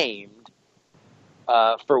ashamed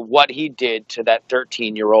for what he did to that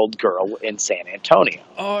 13-year-old girl in San Antonio.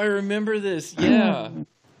 Oh, I remember this. Yeah.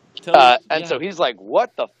 So he's like,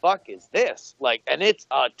 what the fuck is this? And it's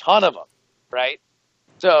a ton of them, right?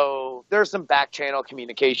 So there's some back channel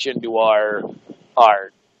communication to our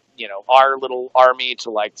little army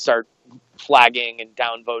to start flagging and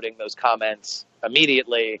downvoting those comments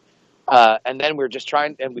immediately. And then we're just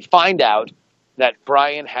trying, and we find out that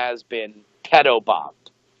Brian has been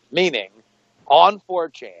pedo-bombed, meaning on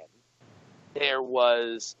 4chan, there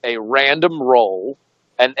was a random roll,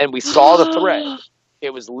 and we saw the thread.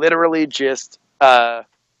 It was literally just a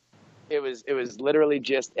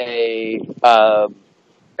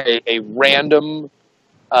random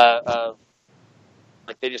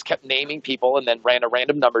they just kept naming people and then ran a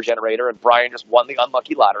random number generator, and Brian just won the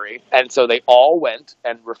unlucky lottery. And so they all went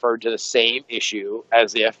and referred to the same issue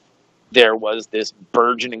as if there was this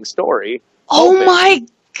burgeoning story. Oh my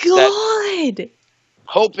God!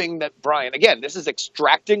 Hoping that Brian, again, this is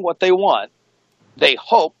extracting what they want. They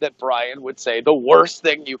hope that Brian would say the worst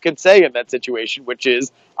thing you can say in that situation, which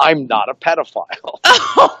is, I'm not a pedophile.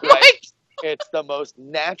 Oh right? It's the most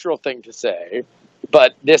natural thing to say.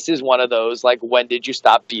 But this is one of those, when did you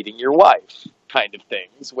stop beating your wife kind of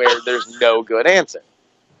things where there's no good answer.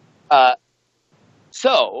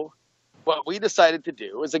 So what we decided to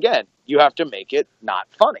do is, again, you have to make it not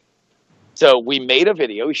funny. So we made a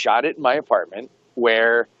video. We shot it in my apartment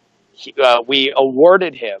where we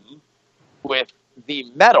awarded him with the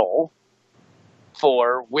medal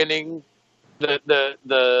for winning the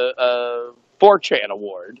 4chan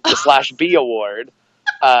award, the /B award.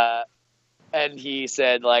 And he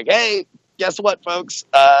said, hey, guess what, folks?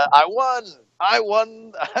 I won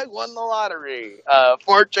the lottery.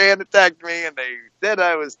 4chan attacked me, and they said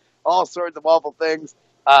I was all sorts of awful things.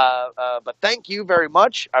 But thank you very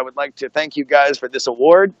much. I would like to thank you guys for this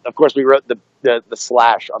award. Of course, we wrote the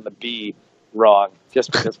slash on the B wrong,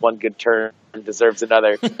 just because one good turn deserves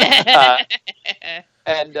another.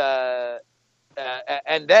 And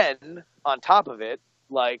then on top of it,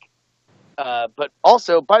 but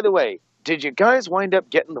also, by the way, did you guys wind up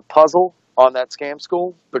getting the puzzle on that scam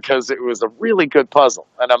school? Because it was a really good puzzle.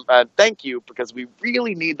 And thank you, because we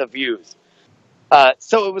really need the views.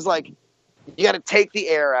 So it was you got to take the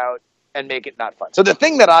air out and make it not fun. So the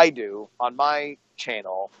thing that I do on my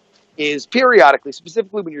channel is periodically,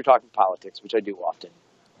 specifically when you're talking politics, which I do often,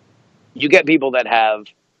 you get people that have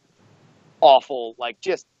awful,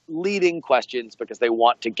 just leading questions because they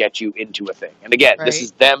want to get you into a thing. And again, This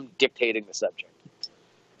is them dictating the subject.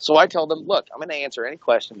 So I tell them, look, I'm going to answer any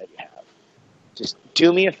question that you have. Just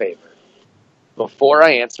do me a favor. Before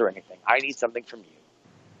I answer anything, I need something from you.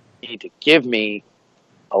 You need to give me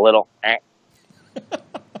a little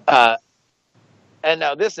And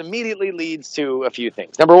now this immediately leads to a few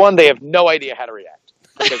things. Number one, they have no idea how to react.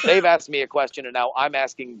 Because they've asked me a question, and now I'm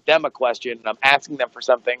asking them a question, and I'm asking them for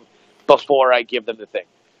something before I give them the thing.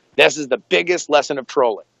 This is the biggest lesson of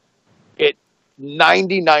trolling.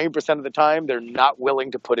 99% of the time, they're not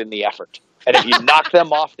willing to put in the effort. And if you knock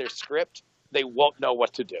them off their script, they won't know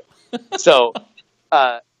what to do. So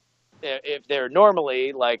if they're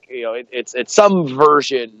normally it's some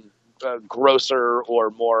version grosser or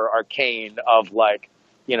more arcane of what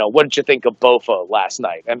did you think of Bofa last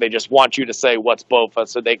night? And they just want you to say what's Bofa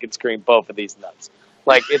so they can scream Bofa these nuts.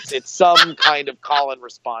 It's some kind of call and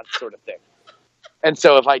response sort of thing. And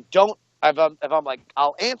so if I'm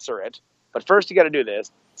I'll answer it, but first you got to do this.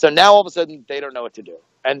 So now all of a sudden they don't know what to do.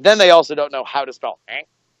 And then they also don't know how to spell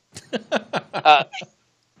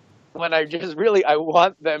when I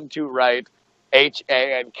want them to write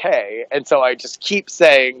HANK. And so I just keep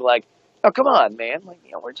saying oh, come on, man.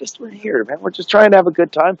 We're here, man. We're just trying to have a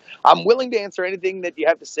good time. I'm willing to answer anything that you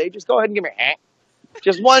have to say. Just go ahead and give me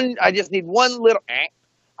I just need one little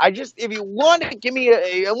if you want to give me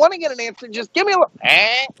I want to get an answer, just give me a little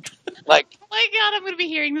oh my God, I'm going to be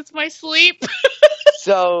hearing this in my sleep.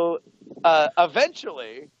 So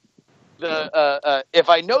eventually, if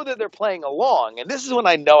I know that they're playing along, and this is when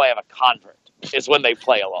I know I have a convert, is when they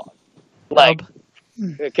play along, like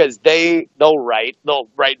because they'll write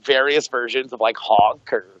various versions of like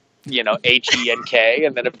honk or HENK,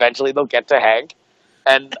 and then eventually they'll get to Hank,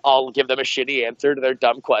 and I'll give them a shitty answer to their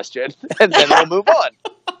dumb question, and then we'll move on.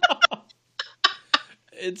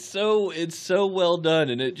 It's so well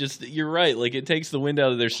done, and you're right. Like, it takes the wind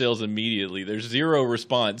out of their sails immediately. There's zero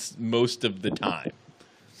response most of the time.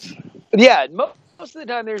 Yeah, most of the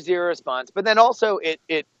time there's zero response. But then also,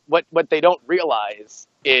 what they don't realize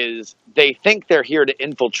is they think they're here to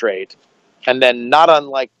infiltrate, and then not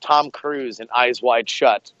unlike Tom Cruise in Eyes Wide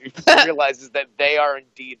Shut, realizes that they are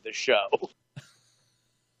indeed the show.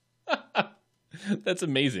 That's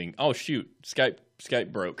amazing. Oh shoot,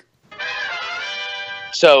 Skype broke.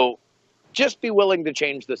 So just be willing to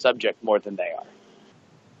change the subject more than they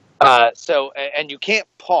are. And you can't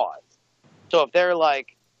pause. So if they're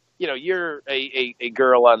like, you're a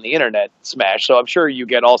girl on the internet, Smash, so I'm sure you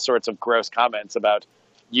get all sorts of gross comments about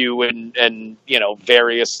you and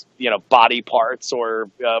various, body parts or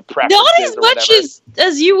preferences. Not as much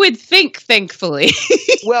as you would think, thankfully.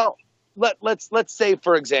 Well, let's say,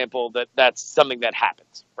 for example, that's something that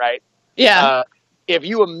happens, right? Yeah. If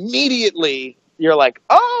you immediately... You're like,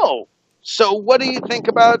 oh, so what do you think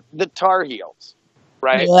about the Tar Heels,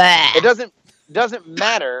 right? Blah. It doesn't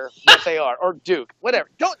matter what they are, or Duke, whatever.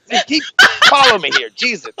 Don't keep follow me here,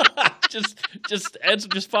 Jesus.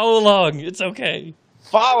 just follow along. It's okay.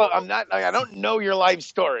 I don't know your life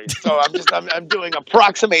story, so I'm doing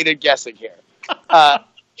approximated guessing here. But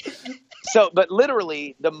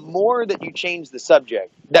literally, the more that you change the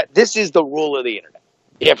subject, this is the rule of the internet.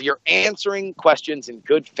 If you're answering questions in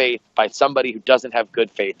good faith by somebody who doesn't have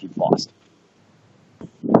good faith, you've lost.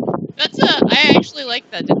 I actually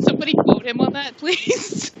like that. Did somebody quote him on that,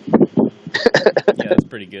 please? Yeah, that's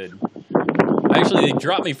pretty good. Actually, they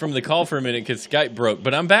dropped me from the call for a minute because Skype broke,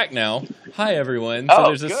 but I'm back now. Hi, everyone. So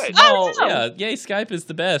there's a good. small, yay, Skype is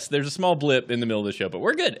the best. There's a small blip in the middle of the show, but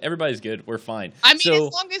we're good. Everybody's good. We're fine. I mean,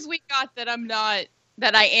 as long as we got that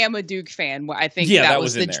that I am a Duke fan, I think that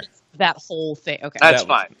was in there. That whole thing. Okay. That's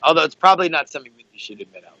fine. Although it's probably not something that you should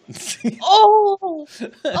admit out loud.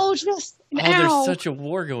 There's such a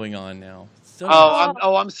war going on now.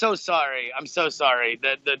 I'm so sorry. I'm so sorry.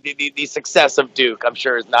 The success of Duke, I'm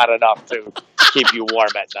sure, is not enough to keep you warm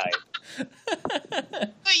at night.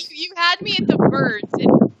 But you had me at the birds.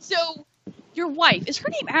 So your wife, is her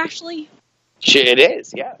name Ashley? It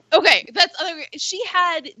is, yeah. Okay, she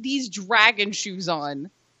had these dragon shoes on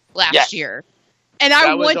last year. And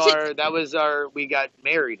that was our we got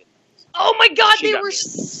married. Oh my God, they were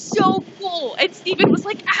so cool. And Steven was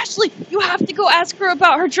like, Ashley, you have to go ask her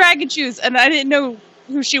about her dragon shoes. And I didn't know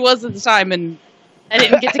who she was at the time, and I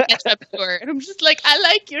didn't get to catch up to her. And I'm just like, I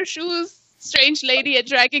like your shoes, strange lady at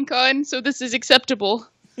Dragon Con, so this is acceptable.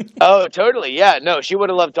 Oh, totally. Yeah, no, she would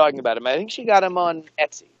have loved talking about them. I think she got them on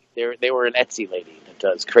Etsy. They were an Etsy lady that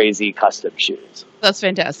does crazy custom shoes. That's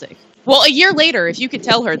fantastic. Well, a year later, if you could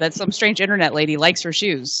tell her that some strange internet lady likes her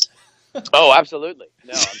shoes. Oh, absolutely.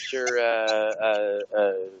 No, I'm sure.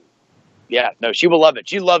 She will love it.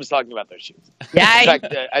 She loves talking about those shoes. Yeah. In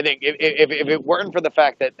fact, I think if it weren't for the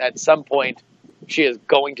fact that at some point she is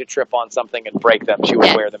going to trip on something and break them, she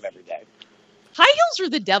would wear them every day. High heels are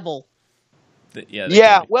the devil.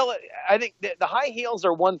 Well, I think the high heels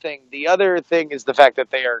are one thing. The other thing is the fact that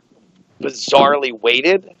they are bizarrely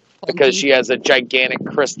weighted. Because she has a gigantic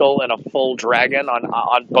crystal and a full dragon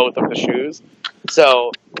on both of the shoes.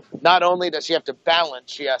 So not only does she have to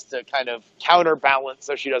balance, she has to kind of counterbalance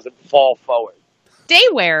so she doesn't fall forward. Day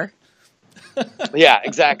wear. Yeah,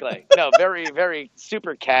 exactly. No, very, very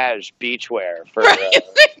super cash beach wear for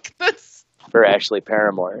Ashley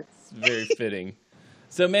Paramore. It's very fitting.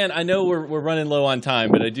 So, man, I know we're running low on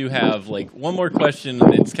time, but I do have one more question.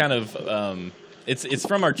 It's kind of it's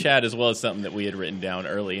from our chat as well as something that we had written down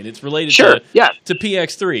early, and it's related to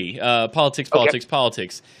PX3,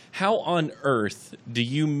 politics. How on earth do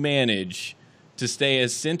you manage to stay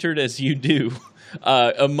as centered as you do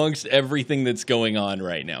amongst everything that's going on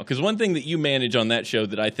right now? Because one thing that you manage on that show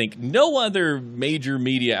that I think no other major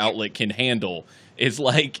media outlet can handle is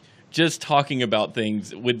just talking about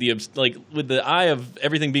things with the eye of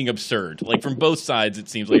everything being absurd. From both sides, it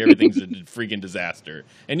seems like everything's a freaking disaster,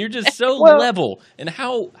 and you're just so level. And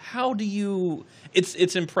how do you?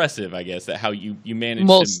 It's impressive, I guess, that how you manage.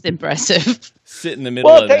 Most impressive. Sit in the middle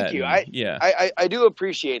of that. Well, thank you. I do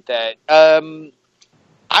appreciate that.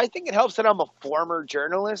 I think it helps that I'm a former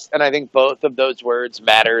journalist, and I think both of those words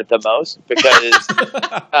matter the most because.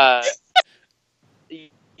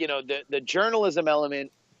 the journalism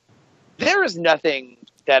element, there is nothing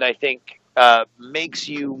that I think makes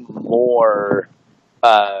you more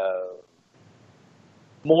of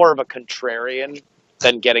a contrarian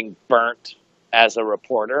than getting burnt as a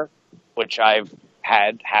reporter, which I've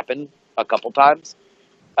had happen a couple times.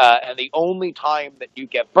 And the only time that you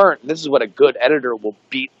get burnt, and this is what a good editor will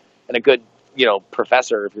beat, and a good,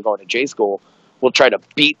 professor, if you're going to J school, will try to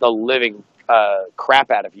beat the living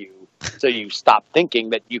crap out of you so you stop thinking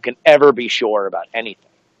that you can ever be sure about anything.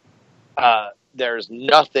 There's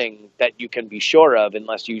nothing that you can be sure of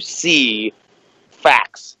unless you see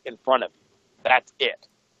facts in front of you. That's it,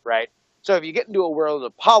 right? So if you get into a world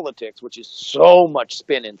of politics, which is so much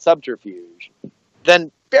spin and subterfuge,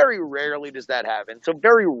 then very rarely does that happen. So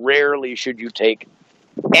very rarely should you take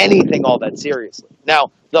anything all that seriously.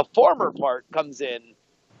 Now, the former part comes in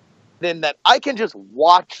then that I can just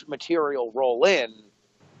watch material roll in,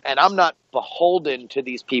 and I'm not beholden to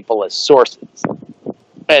these people as sources.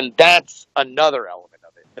 And that's another element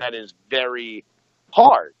of it that is very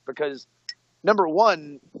hard because, number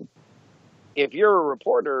one, if you're a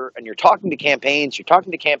reporter and you're talking to campaigns, you're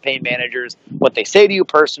talking to campaign managers, what they say to you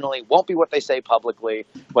personally won't be what they say publicly.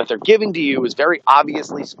 What they're giving to you is very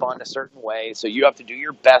obviously spun a certain way, so you have to do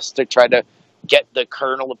your best to try to get the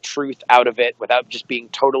kernel of truth out of it without just being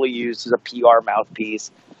totally used as a PR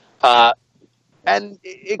mouthpiece. And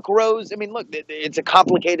it grows. I mean, look, it's a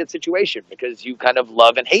complicated situation because you kind of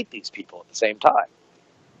love and hate these people at the same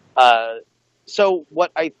time. So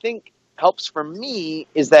what I think helps for me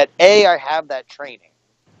is that A, I have that training,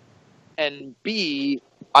 and B,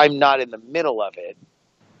 I'm not in the middle of it.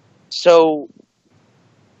 So,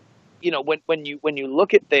 when you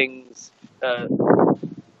look at things,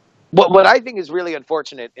 what I think is really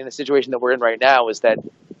unfortunate in the situation that we're in right now is that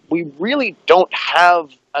we really don't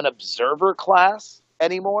have an observer class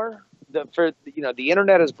anymore. The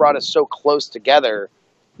internet has brought us so close together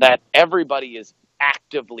that everybody is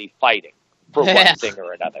actively fighting for one thing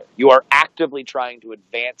or another. You are actively trying to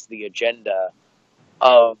advance the agenda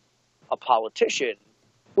of a politician,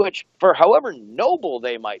 which, for however noble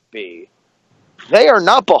they might be, they are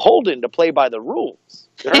not beholden to play by the rules.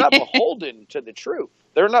 They're not beholden to the truth.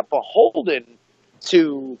 They're not beholden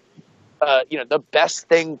to the best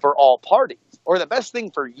thing for all parties or the best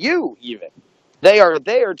thing for you even. They are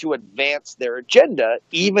there to advance their agenda,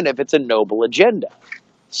 even if it's a noble agenda.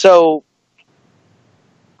 So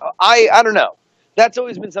I don't know. That's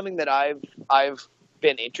always been something that I've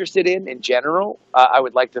been interested in general. I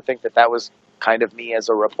would like to think that was kind of me as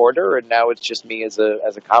a reporter, and now it's just me as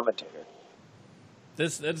a commentator. You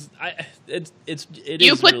put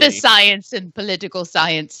really... the science in political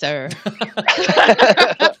science, sir.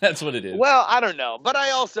 That's what it is. Well, I don't know, but I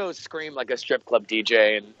also scream like a strip club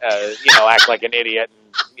DJ and act like an idiot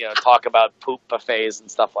and talk about poop buffets and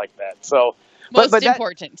stuff like that. So most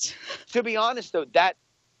important. To be honest, though, that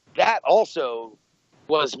also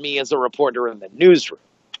was me as a reporter in the newsroom.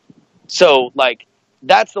 So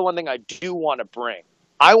that's the one thing I do want to bring.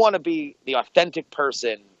 I want to be the authentic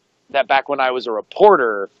person that back when I was a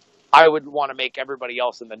reporter, I would want to make everybody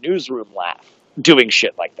else in the newsroom laugh doing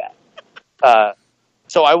shit like that.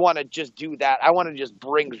 So I want to just do that. I want to just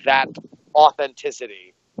bring that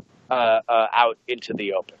authenticity out into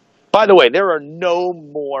the open. By the way, there are no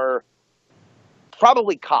more,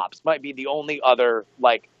 probably Cops might be the only other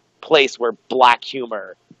place where black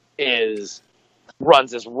humor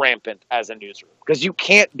runs as rampant as a newsroom. Because you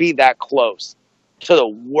can't be that close to the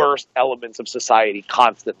worst elements of society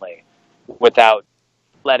constantly without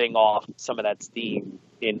letting off some of that steam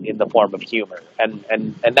in the form of humor. And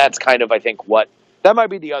that's kind of, I think, that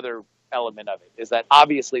might be the other element of it, is that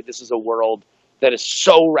obviously this is a world that is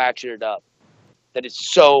so ratcheted up, that is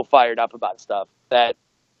so fired up about stuff that,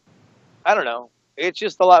 I don't know, it's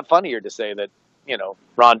just a lot funnier to say that,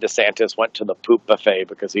 Ron DeSantis went to the poop buffet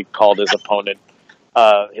because he called his opponent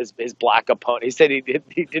his black opponent. He said he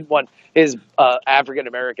didn't want his African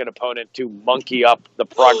American opponent to monkey up the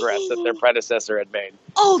progress that their predecessor had made.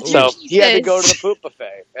 Oh, so he had to go to the poop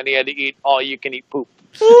buffet and he had to eat all you can eat poop.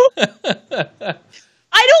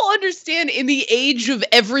 I don't understand, in the age of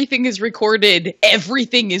everything is recorded,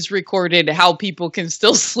 how people can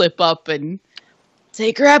still slip up and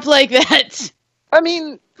say crap like that. I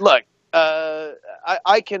mean, look,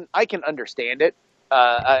 I can understand it.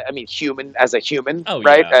 I mean, human as a human,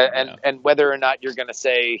 right? Yeah, and whether or not you're going to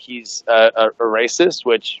say he's a racist,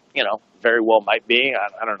 which, very well might be.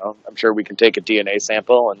 I don't know. I'm sure we can take a DNA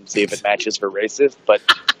sample and see if it matches for racist. But,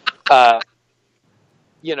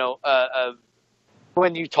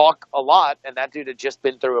 when you talk a lot, and that dude had just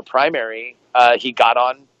been through a primary, he got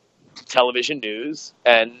on television news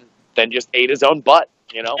and then just ate his own butt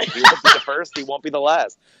He won't be the first. He won't be the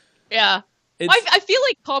last. Yeah. I feel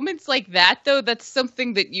like comments like that, though, that's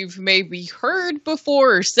something that you've maybe heard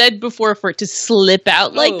before or said before for it to slip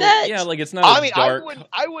out like that. Yeah, like it's not dark.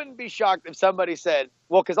 I wouldn't be shocked if somebody said,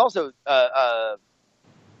 well, because also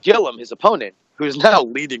Gillum, his opponent, who's now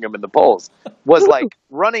leading him in the polls, was like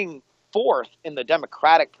running fourth in the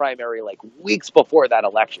Democratic primary like weeks before that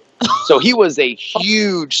election. So he was a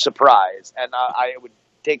huge surprise. And I would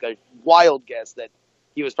take a wild guess that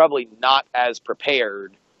he was probably not as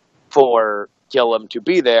prepared for Gillum to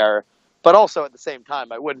be there. But also at the same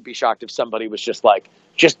time, I wouldn't be shocked if somebody was just like,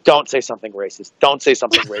 just don't say something racist. Don't say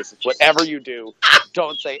something racist. Whatever you do,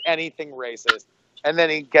 don't say anything racist. And then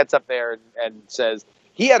he gets up there and says,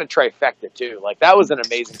 he had a trifecta too. Like that was an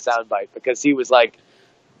amazing soundbite because he was like,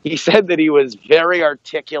 he said that he was very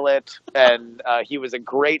articulate and he was a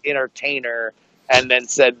great entertainer, and then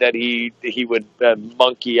said that he would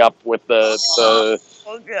monkey up with the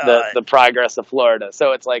progress of Florida.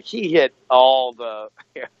 So it's like he hit all the.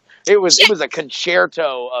 It was a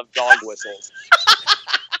concerto of dog whistles.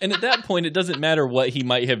 And at that point, it doesn't matter what he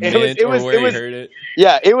might have meant or where he heard it.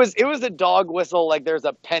 Yeah, it was a dog whistle like there's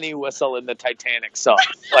a penny whistle in the Titanic song.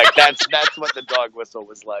 Like that's what the dog whistle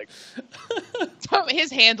was like.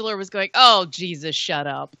 His handler was going, "Oh Jesus, shut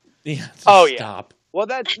up!" Yeah. Stop. Yeah. Well,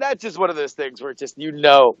 that's just one of those things where it's just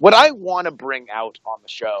what I want to bring out on the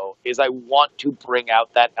show is I want to bring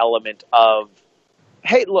out that element of,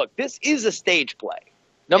 hey, look, this is a stage play.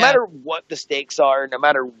 No matter what the stakes are, no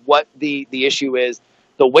matter what the issue is.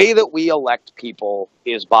 The way that we elect people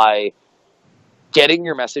is by getting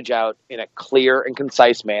your message out in a clear and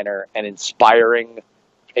concise manner and inspiring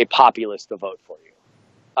a populace to vote for you.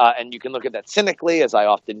 And you can look at that cynically, as I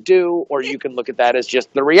often do, or you can look at that as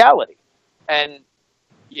just the reality. And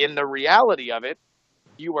in the reality of it,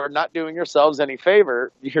 you are not doing yourself any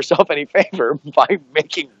favor by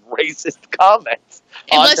making racist comments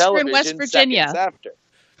unless you're in West Virginia. After.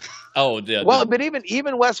 Oh, yeah. Well, but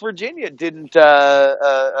even West Virginia didn't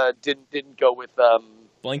go with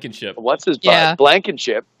Blankenship. What's his butt?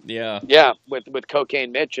 Blankenship. Yeah. Yeah, with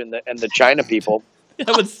Cocaine Mitch and the China people.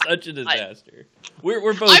 That was such a disaster.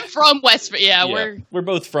 We're both. I'm from West Virginia. Yeah, we're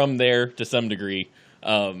both from there to some degree.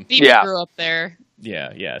 Steve grew up there.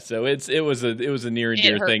 Yeah. So it was a near and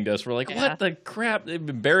dear thing to us. We're like, what the crap? They're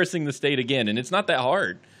embarrassing the state again, and it's not that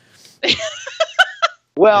hard.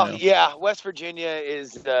 Well, yeah, West Virginia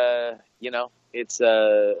is, it's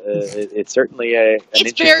certainly an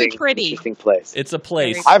very pretty. Interesting place. It's a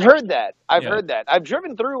place. I've heard that. Heard that. I've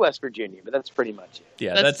driven through West Virginia, but that's pretty much it.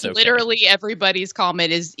 Yeah, that's okay. Literally everybody's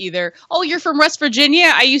comment is either, "Oh, you're from West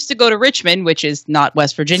Virginia? I used to go to Richmond," which is not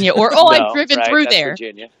West Virginia, or "Oh, I've driven through that's there."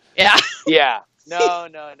 Virginia. Yeah. Yeah. No.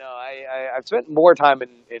 I've spent more time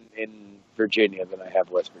in Virginia than I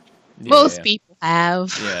have West Virginia. Most people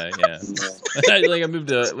have. Yeah.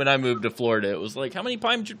 When I moved to Florida, it was like, how many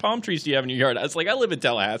palm trees do you have in your yard? I was like, I live in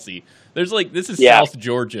Tallahassee. There's this is South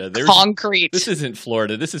Georgia. There's concrete. This isn't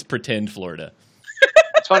Florida. This is pretend Florida.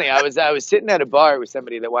 It's funny. I was sitting at a bar with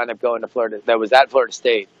somebody that wound up going to Florida, that was at Florida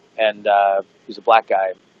State, and he was a black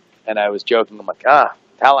guy, and I was joking. I'm like,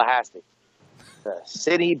 Tallahassee, a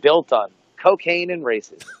city built on cocaine and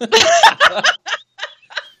racism.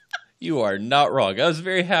 You are not wrong. I was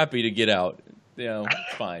very happy to get out.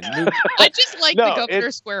 It's fine. I just like the Governor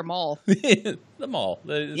Square Mall. The mall.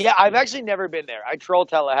 Yeah, I've actually never been there. I troll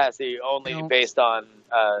Tallahassee only based on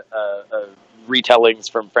retellings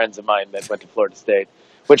from friends of mine that went to Florida State,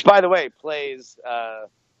 which, by the way, plays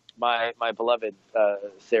my beloved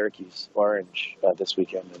Syracuse Orange this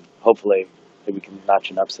weekend, and hopefully we can notch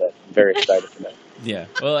an upset. I'm very excited for that. Yeah,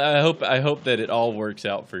 well, I hope that it all works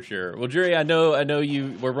out for sure. Well, Jerry, I know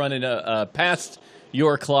you were running past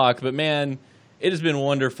your clock, but man, it has been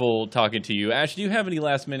wonderful talking to you. Ash, do you have any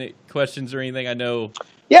last minute questions or anything? I know.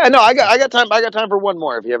 Yeah, no, I got time. I got time for one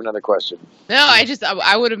more. If you have another question. No,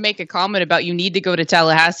 I would have make a comment about you need to go to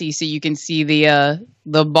Tallahassee so you can see the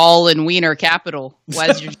ball and wiener capital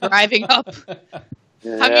as you're driving up. Yeah.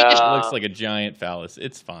 It looks like a giant phallus.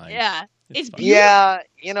 It's fine. Yeah, it's beautiful. Yeah,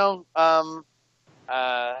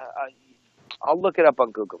 I'll look it up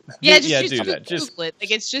on Google. Yeah, do that. Just Google it. Like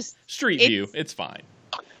it's just Street View. It's fine.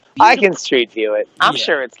 Beautiful. I can Street View it. I'm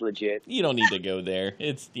sure it's legit. You don't need to go there.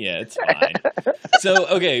 It's fine. So,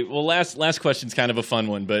 okay, well, last question's kind of a fun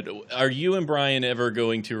one, but are you and Brian ever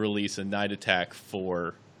going to release a Night Attack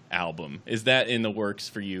 4 album? Is that in the works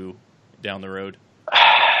for you down the road?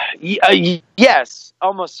 Yes,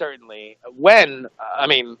 almost certainly.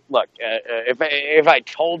 Look, if I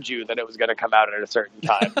told you that it was going to come out at a certain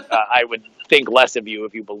time, I would think less of you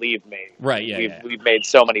if you believed me. Right, yeah. We've made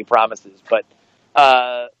so many promises, but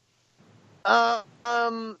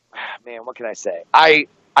Man, what can I say? I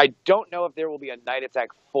don't know if there will be a Night Attack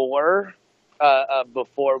 4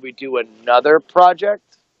 before we do another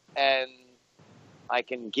project, and I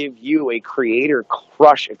can give you a Creator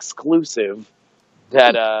Crush exclusive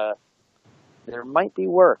that there might be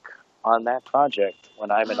work on that project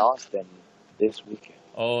when I'm in Austin this weekend.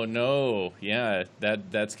 Oh no! Yeah,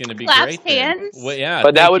 that's going to be Claps great. Hands. Well, yeah,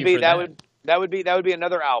 but that would be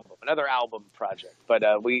another album project. But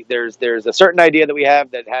there's a certain idea that we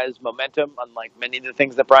have that has momentum, unlike many of the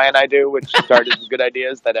things that Brian and I do, which started as good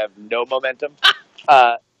ideas that have no momentum.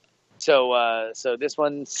 So this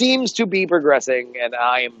one seems to be progressing, and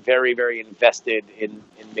I am very, very invested in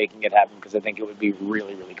making it happen because I think it would be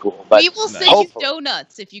really, really cool. But we will send you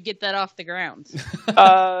donuts if you get that off the ground.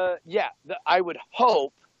 Yeah, I would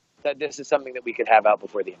hope that this is something that we could have out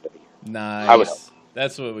before the end of the year. Nice. I would hope.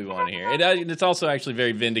 That's what we want to hear. It's also actually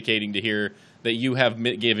very vindicating to hear that you have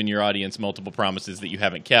given your audience multiple promises that you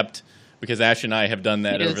haven't kept, because Ash and I have done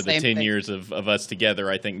that over the 10 years of us together.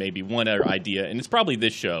 I think maybe one other idea, and it's probably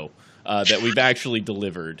this show, that we've actually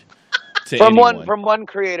delivered to anyone. From one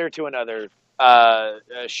creator to another.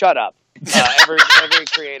 Shut up. Every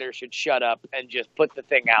creator should shut up and just put the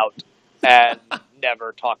thing out and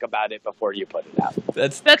never talk about it before you put it out. I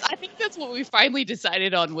think that's what we finally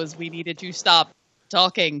decided on, was we needed to stop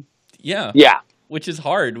talking. Yeah. Which is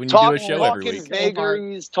hard when you do a show every week. Talking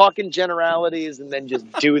vagaries, talking generalities, and then just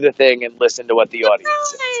do the thing and listen to what the audience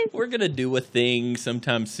says. We're going to do a thing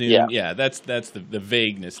sometime soon. Yeah, that's the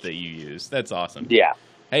vagueness that you use. That's awesome. Yeah.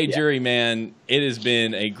 Hey, Jury Man, it has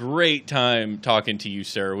been a great time talking to you,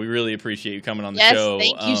 sir. We really appreciate you coming on the show.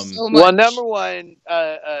 Thank you so much. Well, number one,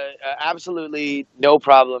 absolutely no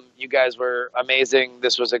problem. You guys were amazing.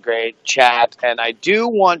 This was a great chat. And I do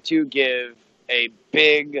want to give a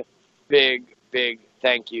big, big, big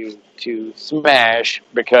thank you to Smash,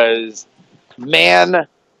 because, man,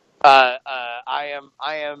 I am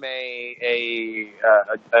a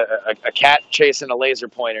cat chasing a laser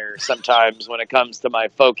pointer sometimes when it comes to my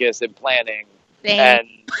focus and planning. And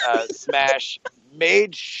Smash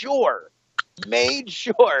made sure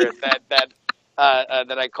that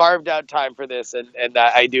I carved out time for this, and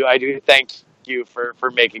I do thank you for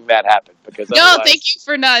making that happen, because thank you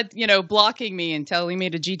for not blocking me and telling me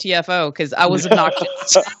to GTFO, because I was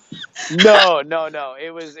obnoxious. No,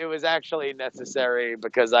 it was actually necessary,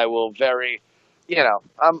 because I will very,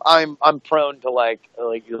 I'm prone to like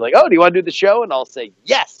you're like, oh, do you want to do the show? And I'll say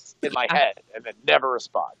yes in my head and then never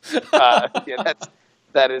respond.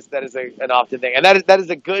 That is an often thing, and that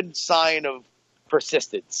is a good sign of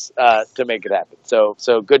persistence to make it happen.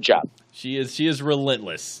 So good job. She is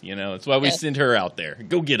relentless. That's why we send her out there.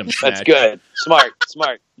 Go get him. Smash. That's good.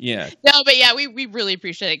 Smart. Yeah. No, but yeah, we really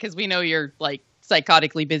appreciate it, because we know you're like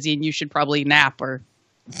psychotically busy and you should probably nap or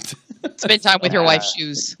spend time with your wife's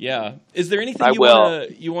shoes. Yeah. Is there anything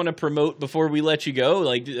you want to promote before we let you go?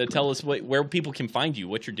 Like, tell us where people can find you,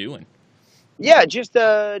 what you're doing. Yeah, just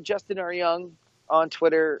Justin R. Young on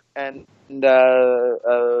Twitter and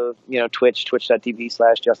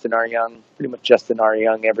twitch.tv/Justin R. Young. Pretty much Justin R.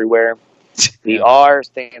 Young everywhere. The R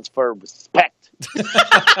stands for respect.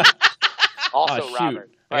 Also, Robert.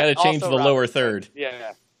 I got to change the lower third.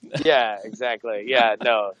 Yeah, exactly. Yeah,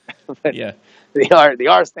 no. Yeah. The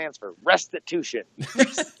R stands for restitution.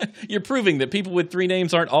 You're proving that people with 3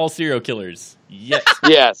 names aren't all serial killers. Yes.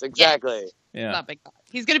 Yes, exactly. Yeah.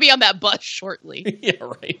 He's going to be on that bus shortly. Yeah,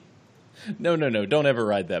 right. No. Don't ever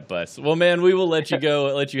ride that bus. Well, man, we will let you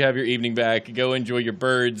go. Let you have your evening back. Go enjoy your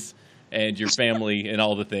birds and your family and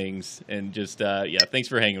all the things. And just, thanks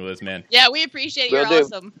for hanging with us, man. Yeah, we appreciate it. You're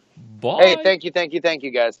awesome. Bye. Hey, thank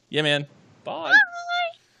you, guys. Yeah, man. Bye.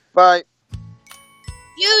 Bye.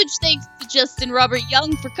 Huge thanks to Justin Robert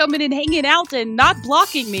Young for coming and hanging out and not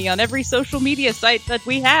blocking me on every social media site that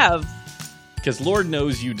we have. Because Lord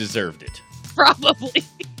knows you deserved it. Probably.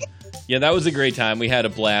 Yeah, that was a great time. We had a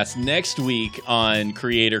blast. Next week on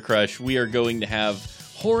Creator Crush, we are going to have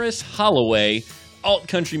Horace Holloway, alt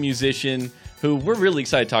country musician, who we're really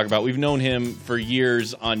excited to talk about. We've known him for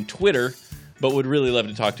years on Twitter, but would really love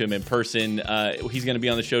to talk to him in person. He's going to be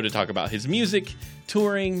on the show to talk about his music,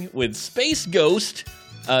 touring with Space Ghost,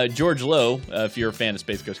 George Lowe, if you're a fan of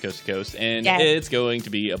Space Ghost Coast to Coast. And It's going to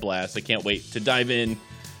be a blast. I can't wait to dive in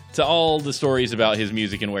to all the stories about his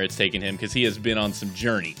music and where it's taken him, because he has been on some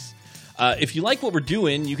journeys. If you like what we're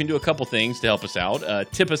doing, you can do a couple things to help us out.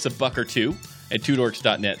 Tip us $1 or $2 at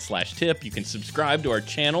twodorks.net/tip. You can subscribe to our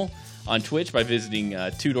channel on Twitch by visiting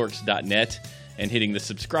twodorks.net and hitting the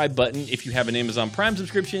subscribe button. If you have an Amazon Prime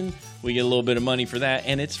subscription, we get a little bit of money for that,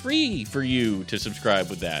 and it's free for you to subscribe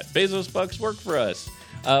with that. Bezos bucks work for us.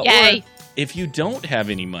 Yay. If you don't have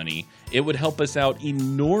any money, it would help us out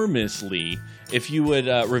enormously if you would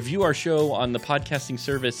review our show on the podcasting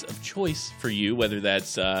service of choice for you, whether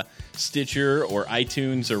that's Stitcher or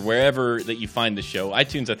iTunes or wherever that you find the show.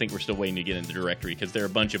 iTunes, I think we're still waiting to get in the directory because they're a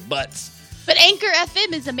bunch of butts. But Anchor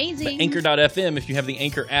FM is amazing. But Anchor.fm, if you have the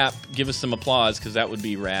Anchor app, give us some applause because that would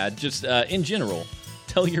be rad. Just in general,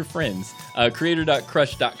 tell your friends.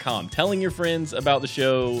 Creator.crush.com. Telling your friends about the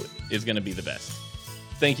show is going to be the best.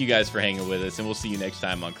 Thank you guys for hanging with us, and we'll see you next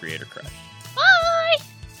time on Creator Crush.